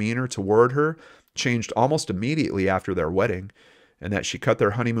Bain's demeanor toward her changed almost immediately after their wedding, and that she cut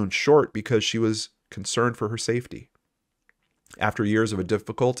their honeymoon short because she was concerned for her safety. After years of a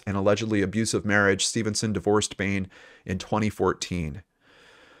difficult and allegedly abusive marriage, Stevenson divorced Bain in 2014.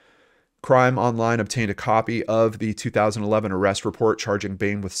 Crime Online obtained a copy of the 2011 arrest report charging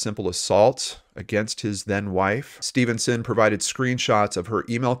Bain with simple assault against his then-wife. Stevenson provided screenshots of her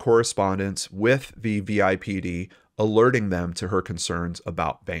email correspondence with the VIPD, alerting them to her concerns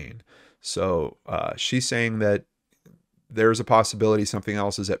about Bain. So she's saying that there's a possibility something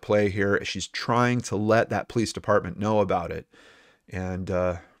else is at play here. She's trying to let that police department know about it. And,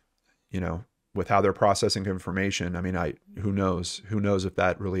 with how they're processing information, who knows? Who knows if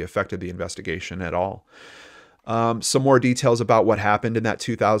that really affected the investigation at all? Some more details about what happened in that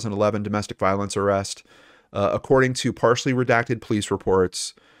 2011 domestic violence arrest. According to partially redacted police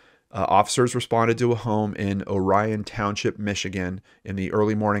reports, officers responded to a home in Orion Township, Michigan in the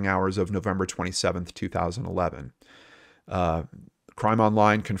early morning hours of November 27th, 2011. Crime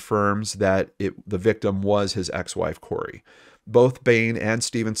Online confirms that the victim was his ex-wife, Corey. Both Bain and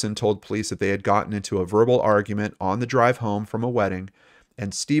Stevenson told police that they had gotten into a verbal argument on the drive home from a wedding,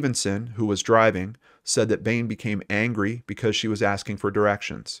 and Stevenson, who was driving, said that Bain became angry because she was asking for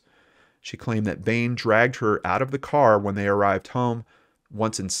directions. She claimed that Bain dragged her out of the car when they arrived home.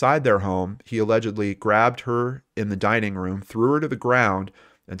 Once inside their home, he allegedly grabbed her in the dining room, threw her to the ground,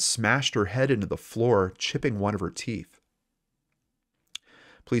 and smashed her head into the floor, chipping one of her teeth.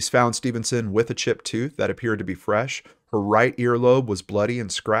 Police found Stevenson with a chipped tooth that appeared to be fresh. Her right earlobe was bloody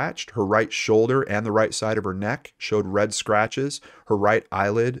and scratched. Her right shoulder and the right side of her neck showed red scratches. Her right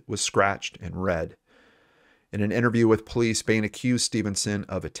eyelid was scratched and red. In an interview with police, Bain accused Stevenson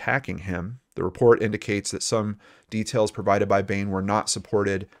of attacking him. The report indicates that some details provided by Bain were not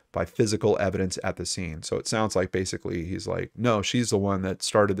supported by physical evidence at the scene. So it sounds like basically he's like, no, she's the one that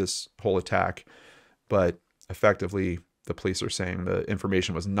started this whole attack. But effectively, the police are saying the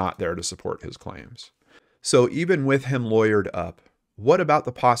information was not there to support his claims. So even with him lawyered up, what about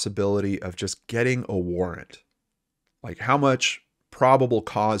the possibility of just getting a warrant? Like, how much probable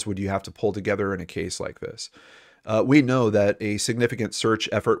cause would you have to pull together in a case like this? We know that a significant search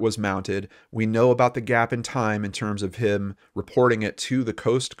effort was mounted. We know about the gap in time in terms of him reporting it to the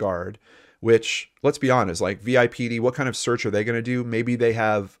Coast Guard, which, let's be honest, like VIPD, what kind of search are they going to do? Maybe they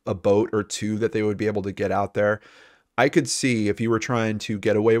have a boat or two that they would be able to get out there. I could see if you were trying to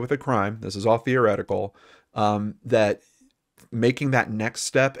get away with a crime, this is all theoretical, that making that next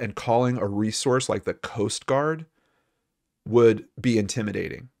step and calling a resource like the Coast Guard would be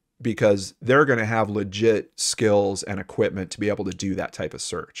intimidating, because they're going to have legit skills and equipment to be able to do that type of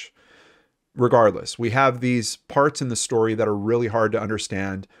search. Regardless, we have these parts in the story that are really hard to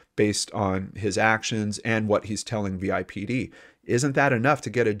understand based on his actions and what he's telling VIPD. Isn't that enough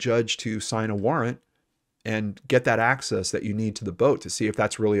to get a judge to sign a warrant and get that access that you need to the boat to see if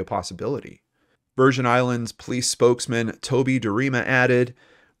that's really a possibility? Virgin Islands police spokesman Toby Durima added,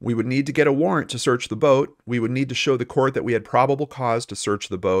 "We would need to get a warrant to search the boat. We would need to show the court that we had probable cause to search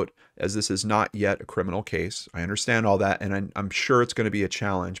the boat, as this is not yet a criminal case." I understand all that, and I'm sure it's going to be a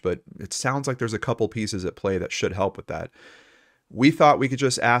challenge, but it sounds like there's a couple pieces at play that should help with that. We thought we could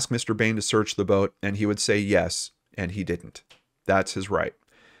just ask Mr. Bain to search the boat, and he would say yes, and he didn't. That's his right.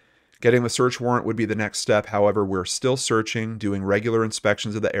 Getting the search warrant would be the next step. However, we're still searching, doing regular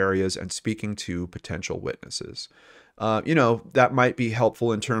inspections of the areas, and speaking to potential witnesses. That might be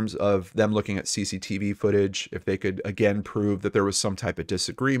helpful in terms of them looking at CCTV footage, if they could, again, prove that there was some type of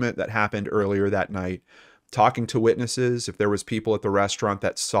disagreement that happened earlier that night. Talking to witnesses, if there was people at the restaurant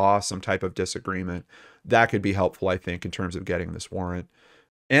that saw some type of disagreement, that could be helpful, I think, in terms of getting this warrant.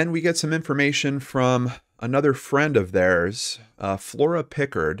 And we get some information from another friend of theirs, Flora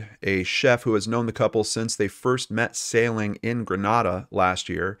Pickard, a chef who has known the couple since they first met sailing in Grenada last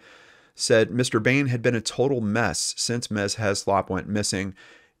year, said Mr. Bain had been a total mess since Ms. Heslop went missing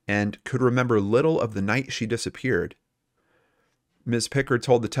and could remember little of the night she disappeared. Ms. Pickard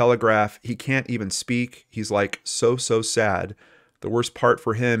told the Telegraph, "He can't even speak. He's like so sad. The worst part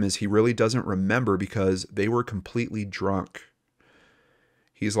for him is he really doesn't remember because they were completely drunk.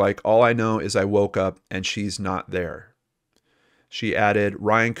 He's like, all I know is I woke up and she's not there." She added,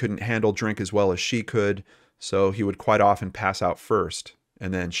 Ryan couldn't handle drink as well as she could, so he would quite often pass out first,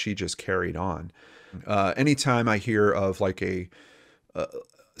 and then she just carried on. Anytime I hear of like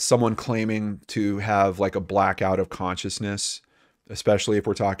someone claiming to have like a blackout of consciousness, especially if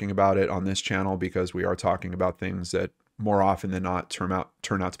we're talking about it on this channel, because we are talking about things that more often than not turn out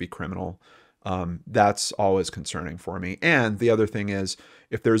to be criminal, that's always concerning for me. And the other thing is,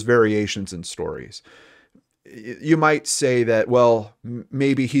 if there's variations in stories, you might say that, well,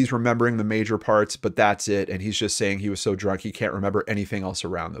 maybe he's remembering the major parts, but that's it. And he's just saying he was so drunk, he can't remember anything else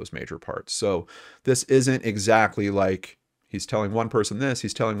around those major parts. So this isn't exactly like he's telling one person this,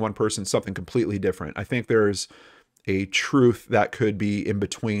 he's telling one person something completely different. I think there's a truth that could be in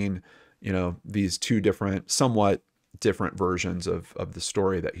between, these two different, somewhat different versions of the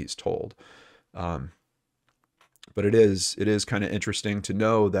story that he's told. But it is kind of interesting to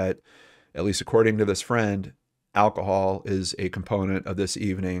know that, at least according to this friend, alcohol is a component of this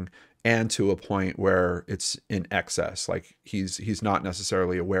evening, and to a point where it's in excess. Like he's not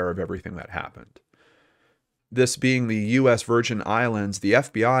necessarily aware of everything that happened. This being the U.S. Virgin Islands, the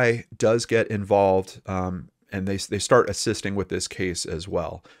FBI does get involved, and they start assisting with this case as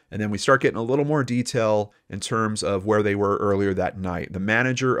well. And then we start getting a little more detail in terms of where they were earlier that night. The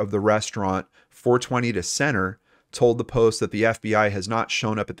manager of the restaurant, 420 to Center, told the Post that the FBI has not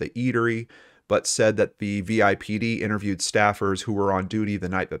shown up at the eatery, but said that the VIPD interviewed staffers who were on duty the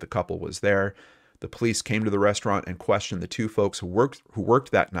night that the couple was there. The police came to the restaurant and questioned the two folks who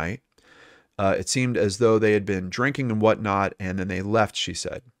worked that night. It seemed as though they had been drinking and whatnot, and then they left, she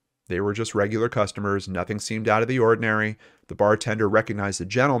said. They were just regular customers. Nothing seemed out of the ordinary. The bartender recognized the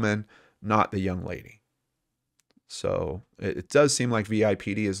gentleman, not the young lady. So it does seem like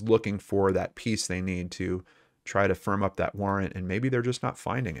VIPD is looking for that piece they need to try to firm up that warrant, and maybe they're just not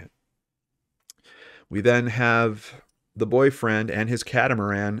finding it. We then have the boyfriend and his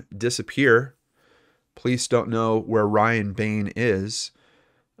catamaran disappear. Police don't know where Ryan Bain is.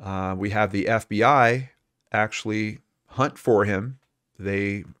 We have the FBI actually hunt for him.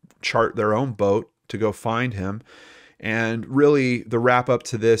 They chart their own boat to go find him. And really, the wrap up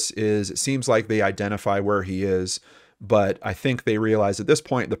to this is it seems like they identify where he is, but I think they realize at this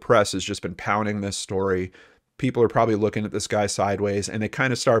point the press has just been pounding this story. People are probably looking at this guy sideways, and they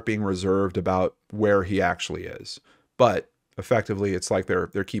kind of start being reserved about where he actually is. But effectively, it's like they're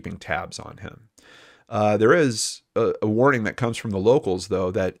keeping tabs on him. There is a warning that comes from the locals, though,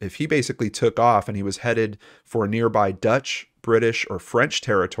 that if he basically took off and he was headed for nearby Dutch, British, or French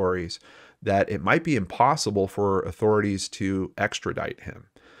territories, that it might be impossible for authorities to extradite him.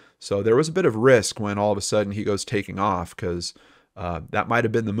 So there was a bit of risk when all of a sudden he goes taking off, because that might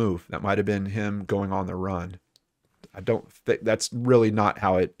have been the move. That might have been him going on the run. I don't think that's really not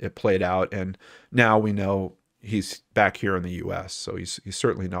how it played out. And now we know he's back here in the U.S., so he's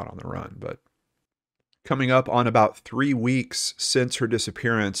certainly not on the run. But coming up on about 3 weeks since her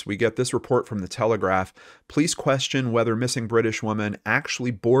disappearance, we get this report from the Telegraph. Police question whether missing British woman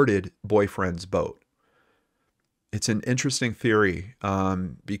actually boarded boyfriend's boat. It's an interesting theory,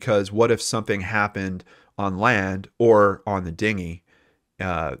 because what if something happened on land or on the dinghy?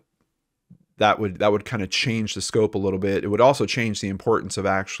 That would kind of change the scope a little bit. It would also change the importance of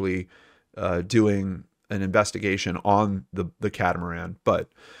actually doing an investigation on the catamaran. But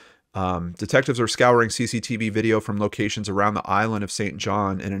detectives are scouring CCTV video from locations around the island of St.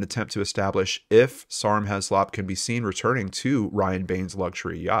 John in an attempt to establish if Sarm Heslop can be seen returning to Ryan Bain's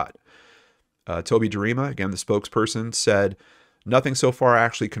luxury yacht. Toby Darima, again the spokesperson, said nothing so far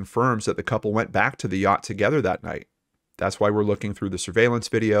actually confirms that the couple went back to the yacht together that night. That's why we're looking through the surveillance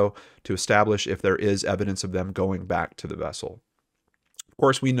video to establish if there is evidence of them going back to the vessel. Of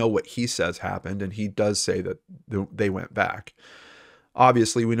course, we know what he says happened, and he does say that they went back.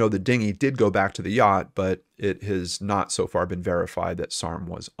 Obviously, we know the dinghy did go back to the yacht, but it has not so far been verified that Sarm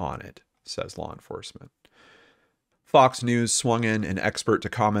was on it, says law enforcement. Fox News swung in an expert to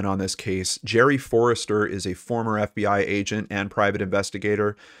comment on this case. Jerry Forrester is a former FBI agent and private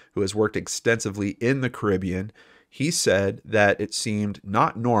investigator who has worked extensively in the Caribbean. He said that it seemed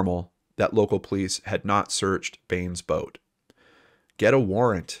not normal that local police had not searched Bain's boat. Get a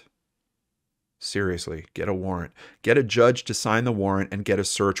warrant. Seriously, get a warrant. Get a judge to sign the warrant and get a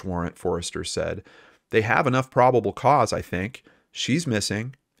search warrant, Forrester said. They have enough probable cause, I think. She's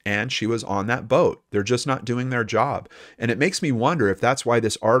missing, and she was on that boat. They're just not doing their job. And it makes me wonder if that's why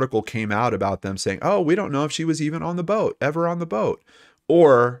this article came out about them saying, oh, we don't know if she was even on the boat, ever on the boat.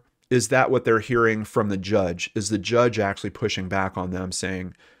 Or is that what they're hearing from the judge? Is the judge actually pushing back on them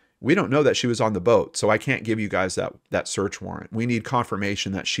saying, we don't know that she was on the boat, so I can't give you guys that search warrant. We need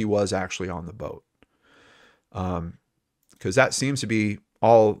confirmation that she was actually on the boat. Because that seems to be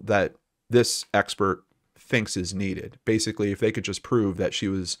all that this expert thinks is needed. Basically, if they could just prove that she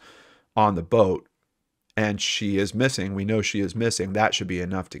was on the boat and she is missing, we know she is missing, that should be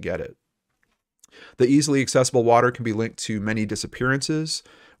enough to get it. The easily accessible water can be linked to many disappearances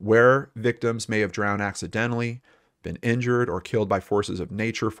where victims may have drowned accidentally, been injured, or killed by forces of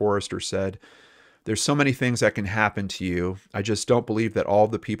nature, Forrester said. There's so many things that can happen to you. I just don't believe that all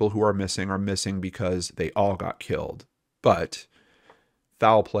the people who are missing because they all got killed. But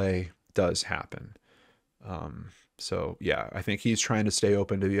foul play does happen. So yeah, I think he's trying to stay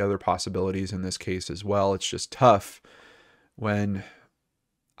open to the other possibilities in this case as well. It's just tough when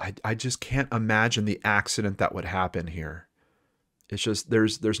I just can't imagine the accident that would happen here. It's just,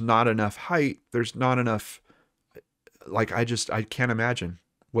 there's not enough height. There's not enough, like, I can't imagine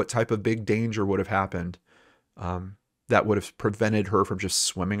what type of big danger would have happened that would have prevented her from just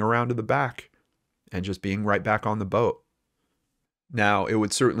swimming around to the back and just being right back on the boat. Now, it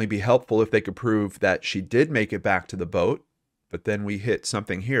would certainly be helpful if they could prove that she did make it back to the boat, but then we hit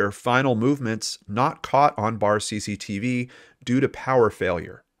something here. Final movements not caught on bar CCTV due to power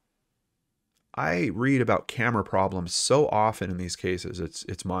failure. I read about camera problems so often in these cases,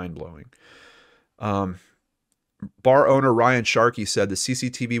 it's mind-blowing. Bar owner Ryan Sharkey said the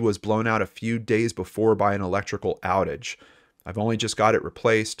CCTV was blown out a few days before by an electrical outage. I've only just got it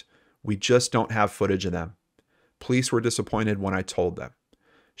replaced. We just don't have footage of them. Police were disappointed when I told them.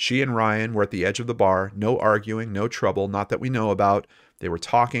 She and Ryan were at the edge of the bar, no arguing, no trouble, not that we know about. They were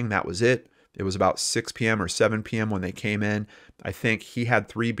talking, that was it. It was about 6 p.m. or 7 p.m. when they came in. I think he had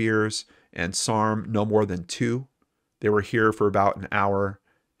 3 beers and Sarm no more than 2. They were here for about an hour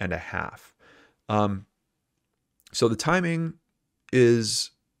and a half. So the timing is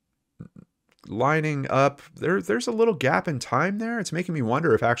lining up. There's a little gap in time there. It's making me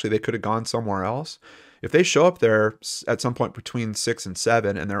wonder if actually they could have gone somewhere else. If they show up there at some point between 6 and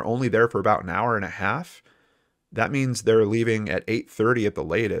 7 and they're only there for about an hour and a half, that means they're leaving at 8:30 at the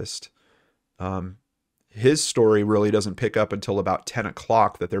latest. His story really doesn't pick up until about 10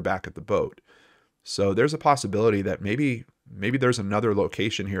 o'clock that they're back at the boat. So there's a possibility that maybe there's another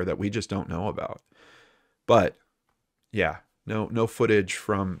location here that we just don't know about. But yeah, no footage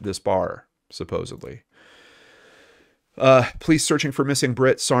from this bar, supposedly. Police searching for missing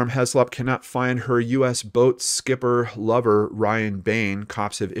Brit Sarm Heslop cannot find her U.S. boat skipper lover, Ryan Bain.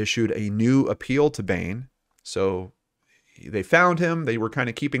 Cops have issued a new appeal to Bain. So they found him. They were kind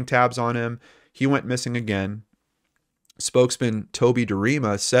of keeping tabs on him. He went missing again. Spokesman Toby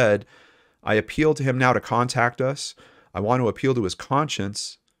Derima said, "I appeal to him now to contact us. I want to appeal to his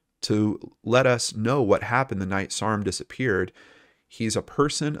conscience to let us know what happened the night Sarm disappeared. He's a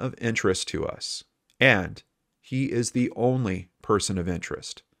person of interest to us, and he is the only person of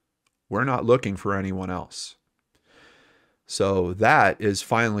interest. We're not looking for anyone else." So that is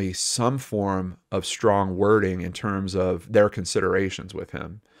finally some form of strong wording in terms of their considerations with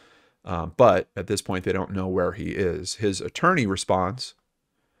him. But at this point, they don't know where he is. His attorney responds,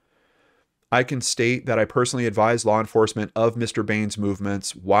 "I can state that I personally advised law enforcement of Mr. Bain's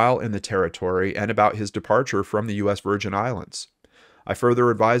movements while in the territory and about his departure from the U.S. Virgin Islands. I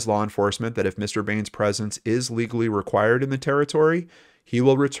further advised law enforcement that if Mr. Bain's presence is legally required in the territory, he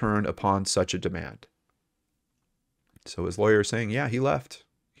will return upon such a demand." So his lawyer is saying, yeah, he left.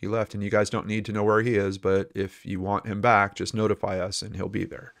 He left, and you guys don't need to know where he is, but if you want him back, just notify us and he'll be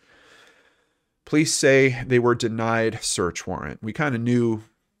there. Police say they were denied search warrant. We kind of knew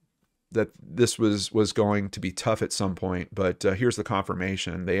that this was going to be tough at some point, but here's the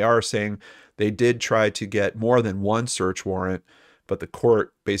confirmation. They are saying they did try to get more than one search warrant, but the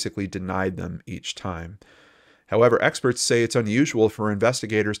court basically denied them each time. However, experts say it's unusual for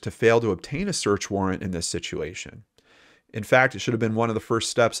investigators to fail to obtain a search warrant in this situation. In fact, it should have been one of the first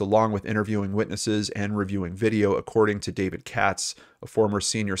steps, along with interviewing witnesses and reviewing video, according to David Katz, a former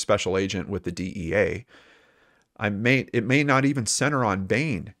senior special agent with the DEA. It may not even center on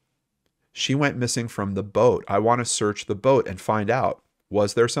Bain. She went missing from the boat. I want to search the boat and find out,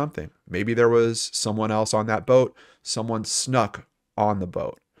 was there something? Maybe there was someone else on that boat. Someone snuck on the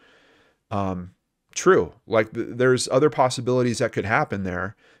boat. True. Like there's other possibilities that could happen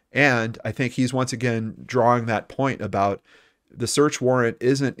there. And I think he's once again drawing that point about the search warrant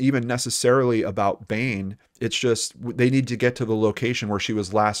isn't even necessarily about Bain. It's just they need to get to the location where she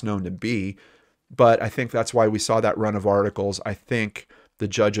was last known to be. But I think that's why we saw that run of articles. I think the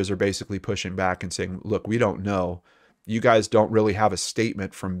judges are basically pushing back and saying, look, we don't know. You guys don't really have a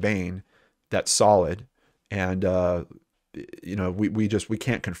statement from Bain that's solid. And, you know, we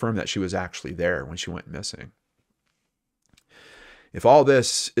can't confirm that she was actually there when she went missing. If all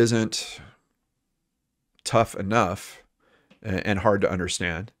this isn't tough enough and hard to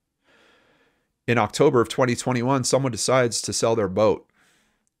understand, in October of 2021, someone decides to sell their boat.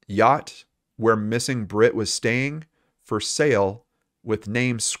 Yacht, where missing Brit was staying, for sale with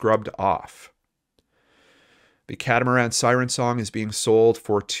name scrubbed off. The Catamaran Siren Song is being sold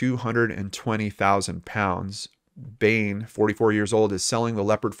for £220,000. Bain, 44 years old, is selling the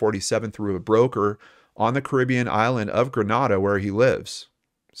Leopard 47 through a broker on the Caribbean island of Grenada, where he lives.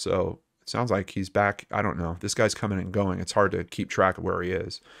 So it sounds like he's back. I don't know. This guy's coming and going. It's hard to keep track of where he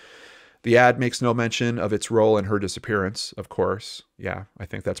is. The ad makes no mention of its role in her disappearance, of course. Yeah, I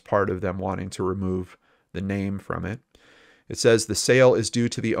think that's part of them wanting to remove the name from it. It says the sale is due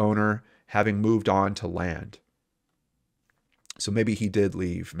to the owner having moved on to land. So maybe he did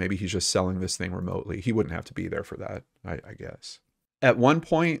leave. Maybe he's just selling this thing remotely. He wouldn't have to be there for that, I guess. At one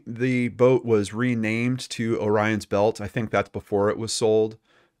point, the boat was renamed to Orion's Belt. I think that's before it was sold.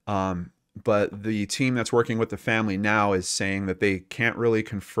 But the team that's working with the family now is saying that they can't really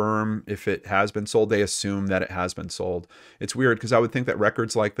confirm if it has been sold. They assume that it has been sold. It's weird because I would think that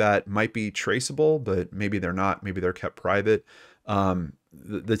records like that might be traceable, but maybe they're not. Maybe they're kept private.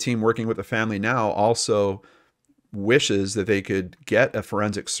 The team working with the family now also wishes that they could get a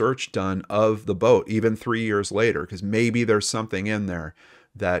forensic search done of the boat even 3 years later, because maybe there's something in there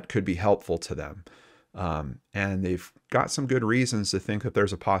that could be helpful to them. And they've got some good reasons to think that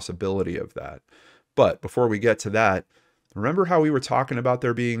there's a possibility of that. But before we get to that, remember how we were talking about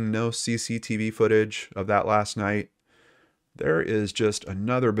there being no CCTV footage of that last night? There is just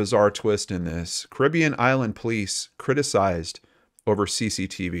another bizarre twist in this. Caribbean Island police criticized over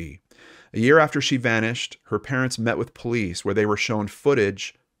CCTV. A year after she vanished, her parents met with police where they were shown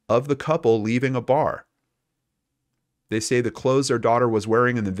footage of the couple leaving a bar. They say the clothes their daughter was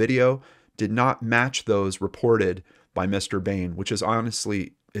wearing in the video did not match those reported by Mr. Bain, which is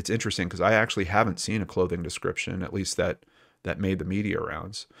honestly, it's interesting because I actually haven't seen a clothing description, at least that made the media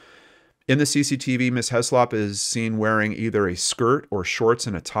rounds. In the CCTV, Miss Heslop is seen wearing either a skirt or shorts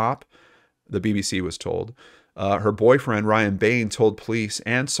and a top, the BBC was told. Her boyfriend, Ryan Bain, told police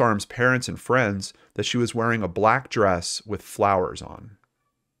and Sarm's parents and friends that she was wearing a black dress with flowers on.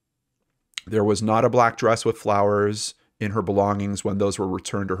 There was not a black dress with flowers in her belongings when those were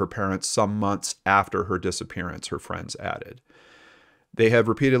returned to her parents some months after her disappearance, her friends added. They have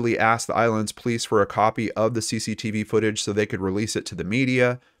repeatedly asked the island's police for a copy of the CCTV footage so they could release it to the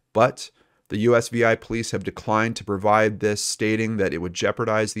media, but the USVI police have declined to provide this, stating that it would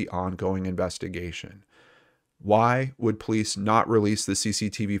jeopardize the ongoing investigation. Why would police not release the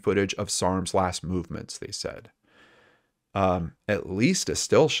CCTV footage of Sarm's last movements, they said. At least a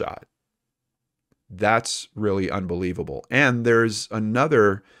still shot. That's really unbelievable. And there's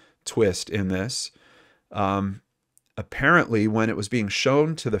another twist in this. Apparently, when it was being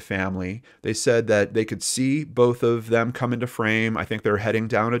shown to the family, they said that they could see both of them come into frame. I think they're heading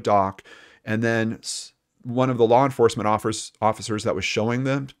down a dock. And then one of the law enforcement officers that was showing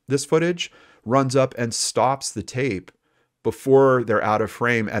them this footage runs up and stops the tape before they're out of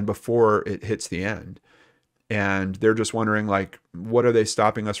frame and before it hits the end. And they're just wondering, like, what are they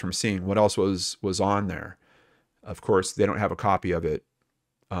stopping us from seeing? What else was on there? Of course, they don't have a copy of it.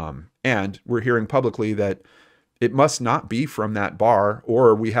 And we're hearing publicly that it must not be from that bar,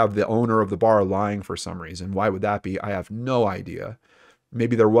 or we have the owner of the bar lying for some reason. Why would that be? I have no idea.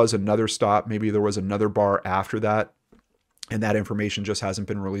 Maybe there was another stop. Maybe there was another bar after that, and that information just hasn't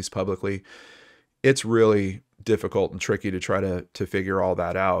been released publicly. It's really difficult and tricky to try to figure all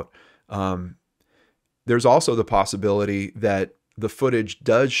that out. There's also the possibility that the footage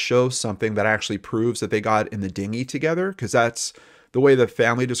does show something that actually proves that they got in the dinghy together, because that's the way the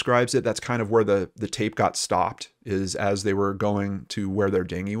family describes it. That's kind of where the tape got stopped, is as they were going to where their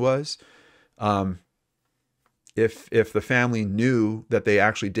dinghy was. If the family knew that they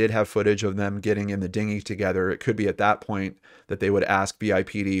actually did have footage of them getting in the dinghy together, it could be at that point that they would ask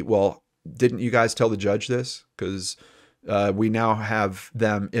VIPD, well, didn't you guys tell the judge this? Because we now have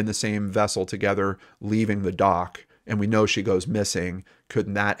them in the same vessel together leaving the dock, and we know she goes missing.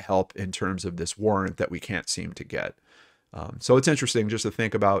 Couldn't that help in terms of this warrant that we can't seem to get? So it's interesting just to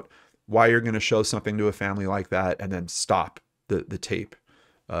think about why you're going to show something to a family like that and then stop the tape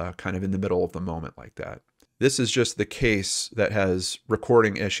kind of in the middle of the moment like that. This is just the case that has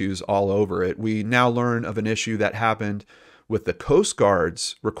recording issues all over it. We now learn of an issue that happened with the Coast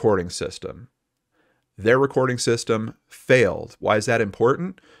Guard's recording system. Their recording system failed. Why is that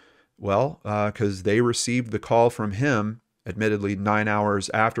important? Well, because they received the call from him, admittedly 9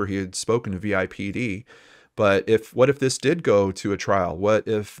 hours after he had spoken to VIPD. But what if this did go to a trial? What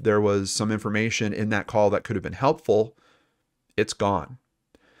if there was some information in that call that could have been helpful? It's gone.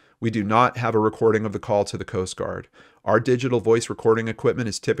 We do not have a recording of the call to the Coast Guard. Our digital voice recording equipment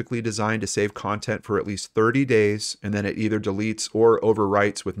is typically designed to save content for at least 30 days, and then it either deletes or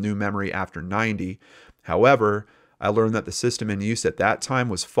overwrites with new memory after 90. However, I learned that the system in use at that time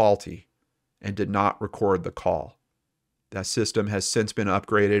was faulty and did not record the call. That system has since been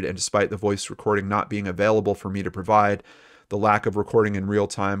upgraded, and despite the voice recording not being available for me to provide, the lack of recording in real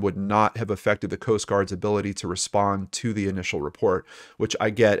time would not have affected the Coast Guard's ability to respond to the initial report, which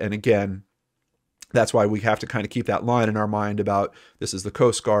I get. And again, that's why we have to kind of keep that line in our mind about this is the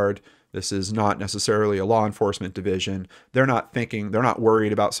Coast Guard. This is not necessarily a law enforcement division. They're not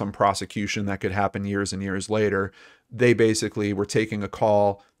worried about some prosecution that could happen years and years later. They basically were taking a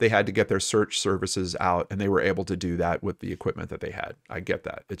call. They had to get their search services out, and they were able to do that with the equipment that they had. I get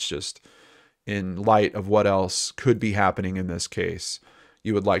that. It's just, in light of what else could be happening in this case,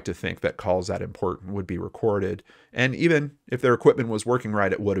 you would like to think that calls that important would be recorded. And even if their equipment was working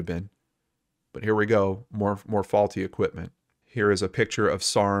right, it would have been. But here we go, more faulty equipment. Here is a picture of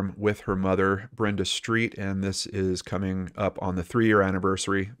Sarm with her mother, Brenda Street, and this is coming up on the 3-year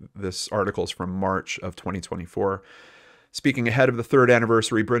anniversary. This article is from March of 2024. Speaking ahead of the 3rd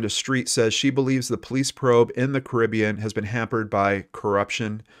anniversary, Brenda Street says she believes the police probe in the Caribbean has been hampered by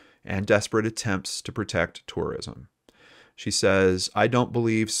corruption and desperate attempts to protect tourism. She says, I don't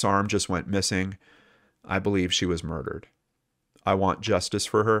believe Sarm just went missing. I believe she was murdered. I want justice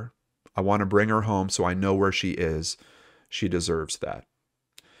for her. I want to bring her home so I know where she is. She deserves that.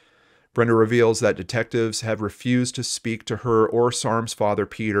 Brenda reveals that detectives have refused to speak to her or Sarm's father,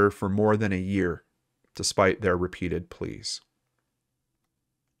 Peter, for more than a year, despite their repeated pleas.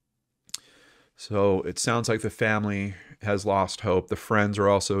 So it sounds like the family has lost hope. The friends are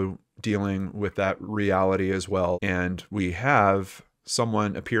also dealing with that reality as well. And we have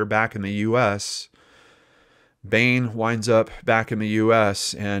someone appear back in the U.S., Bain winds up back in the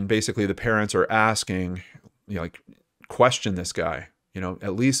U.S., and basically the parents are asking, like, question this guy,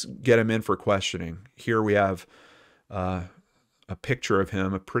 at least get him in for questioning. Here we have a picture of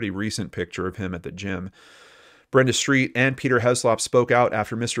him, a pretty recent picture of him at the gym. Brenda Street and Peter Heslop spoke out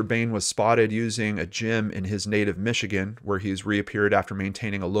after Mr. Bain was spotted using a gym in his native Michigan, where he's reappeared after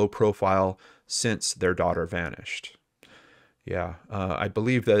maintaining a low profile since their daughter vanished. Yeah, I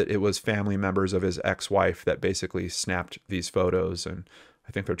believe that it was family members of his ex-wife that basically snapped these photos, and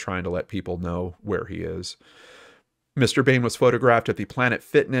I think they're trying to let people know where he is. Mr. Bain was photographed at the Planet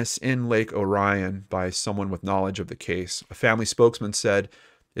Fitness in Lake Orion by someone with knowledge of the case. A family spokesman said,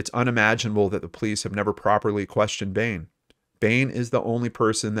 "It's unimaginable that the police have never properly questioned Bain. Bain is the only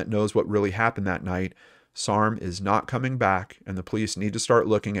person that knows what really happened that night. Sarm is not coming back, and the police need to start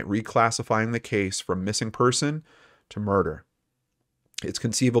looking at reclassifying the case from missing person to murder. It's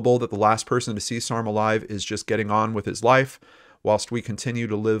conceivable that the last person to see Sarm alive is just getting on with his life, whilst we continue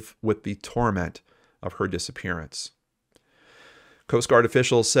to live with the torment of her disappearance." Coast Guard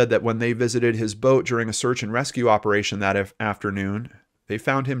officials said that when they visited his boat during a search and rescue operation that afternoon, they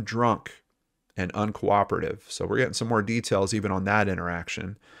found him drunk and uncooperative. So we're getting some more details even on that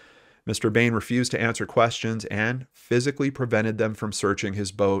interaction. Mr. Bain refused to answer questions and physically prevented them from searching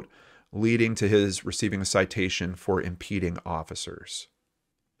his boat, leading to his receiving a citation for impeding officers.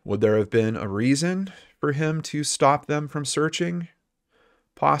 Would there have been a reason for him to stop them from searching?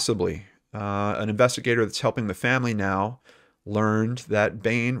 Possibly. An investigator that's helping the family now learned that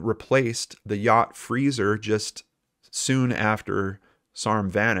Bain replaced the yacht freezer just soon after Sarm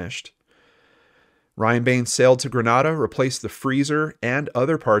vanished. Ryan Bain sailed to Grenada, replaced the freezer and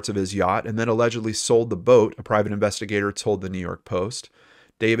other parts of his yacht, and then allegedly sold the boat, a private investigator told the New York Post.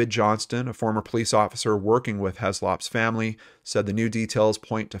 David Johnston, a former police officer working with Heslop's family, said the new details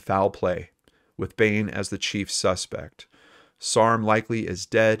point to foul play, with Bain as the chief suspect. Sarm likely is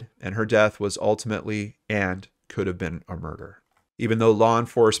dead, and her death was ultimately and could have been a murder. Even though law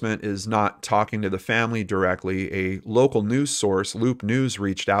enforcement is not talking to the family directly, a local news source, Loop News,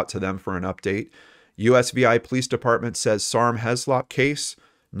 reached out to them for an update. USVI Police Department says Sarm Heslop case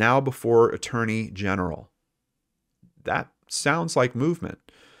now before Attorney General. That sounds like movement.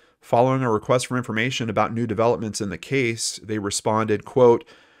 Following a request for information about new developments in the case, they responded, quote,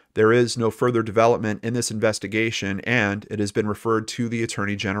 "There is no further development in this investigation, and it has been referred to the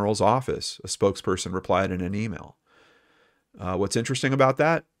Attorney General's office," a spokesperson replied in an email. What's interesting about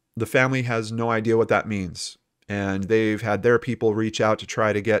that? The family has no idea what that means, and they've had their people reach out to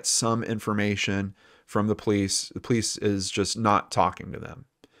try to get some information from the police. The police is just not talking to them.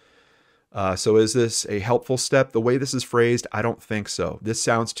 So is this a helpful step? The way this is phrased, I don't think so. This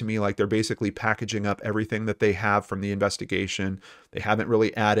sounds to me like they're basically packaging up everything that they have from the investigation. They haven't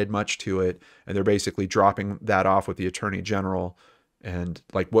really added much to it, and they're basically dropping that off with the Attorney General. And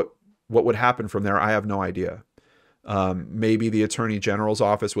like what would happen from there, I have no idea. Maybe the Attorney General's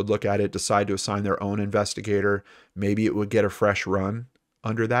office would look at it, decide to assign their own investigator. Maybe it would get a fresh run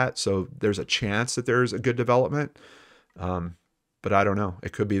under that. So there's a chance that there's a good development. But I don't know.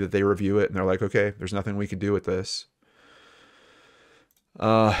 It could be that they review it and they're like, okay, there's nothing we can do with this.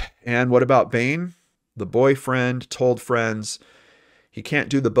 And what about Bain? The boyfriend told friends he can't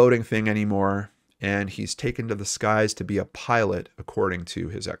do the boating thing anymore, and he's taken to the skies to be a pilot, according to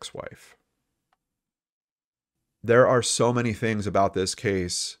his ex-wife. There are so many things about this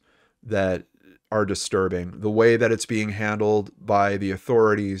case that are disturbing. The way that it's being handled by the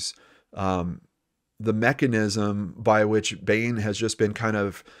authorities, the mechanism by which Bain has just been kind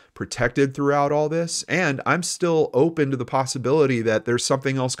of protected throughout all this. And I'm still open to the possibility that there's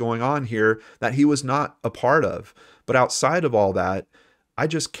something else going on here that he was not a part of. But outside of all that, I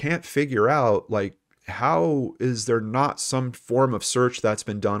just can't figure out, like, how is there not some form of search that's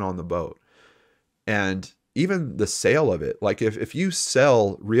been done on the boat? And even the sale of it, like if you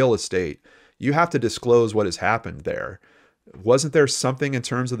sell real estate, you have to disclose what has happened there. Wasn't there something in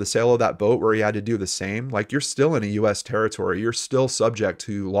terms of the sale of that boat where he had to do the same? Like, you're still in a U.S. territory. You're still subject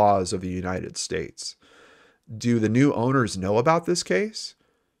to laws of the United States. Do the new owners know about this case?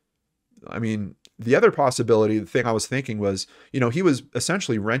 I mean, the other possibility, the thing I was thinking was, he was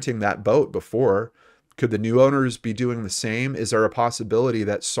essentially renting that boat before. Could the new owners be doing the same? Is there a possibility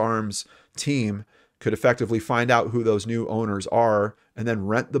that Sarm's team could effectively find out who those new owners are and then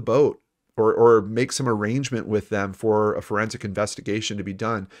rent the boat? Or make some arrangement with them for a forensic investigation to be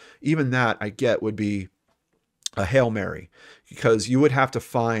done. Even that, I get, would be a Hail Mary, because you would have to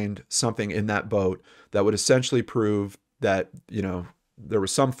find something in that boat that would essentially prove that, there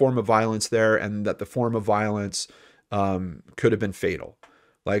was some form of violence there, and that the form of violence could have been fatal.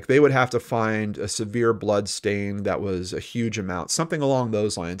 Like they would have to find a severe blood stain that was a huge amount, something along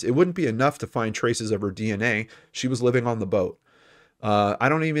those lines. It wouldn't be enough to find traces of her DNA. She was living on the boat. I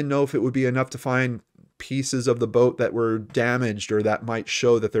don't even know if it would be enough to find pieces of the boat that were damaged or that might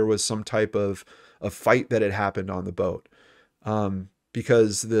show that there was some type of fight that had happened on the boat.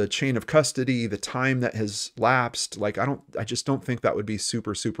 Because the chain of custody, the time that has lapsed, like I just don't think that would be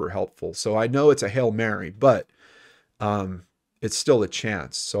super, super helpful. So I know it's a Hail Mary, but it's still a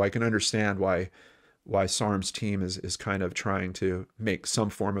chance. So I can understand why Sarm's team is kind of trying to make some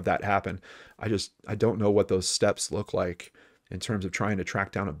form of that happen. I don't know what those steps look like in terms of trying to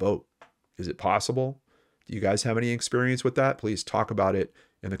track down a boat. Is it possible? Do you guys have any experience with that? Please talk about it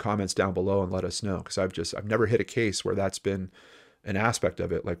in the comments down below and let us know. Because I've never hit a case where that's been an aspect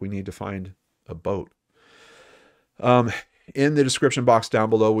of it. Like we need to find a boat. In the description box down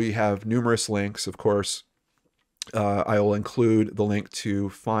below, we have numerous links, of course. I will include the link to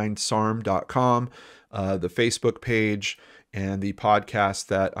findsarm.com, the Facebook page, and the podcast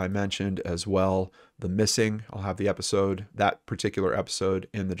that I mentioned as well, The Missing. I'll have the episode, that particular episode,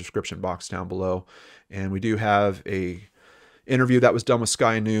 in the description box down below. And we do have a interview that was done with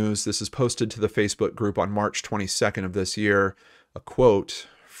Sky News. This is posted to the Facebook group on March 22nd of this year. A quote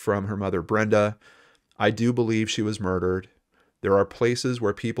from her mother, Brenda: "I do believe she was murdered. There are places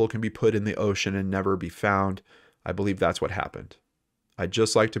where people can be put in the ocean and never be found. I believe that's what happened. I'd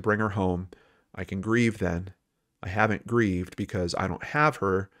just like to bring her home. I can grieve then. I haven't grieved because I don't have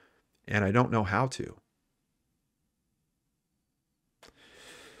her and I don't know how to."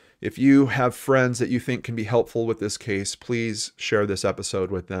 If you have friends that you think can be helpful with this case, please share this episode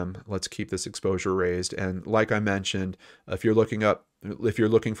with them. Let's keep this exposure raised. And like I mentioned, if you're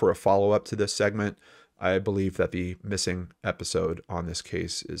looking for a follow-up to this segment, I believe that the missing episode on this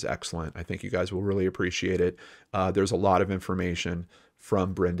case is excellent. I think you guys will really appreciate it. There's a lot of information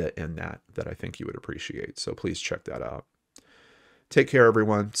from Brenda in that I think you would appreciate. So please check that out. Take care,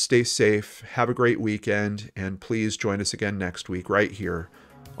 everyone. Stay safe. Have a great weekend. And please join us again next week right here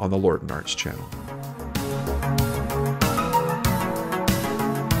on the LordanArts channel.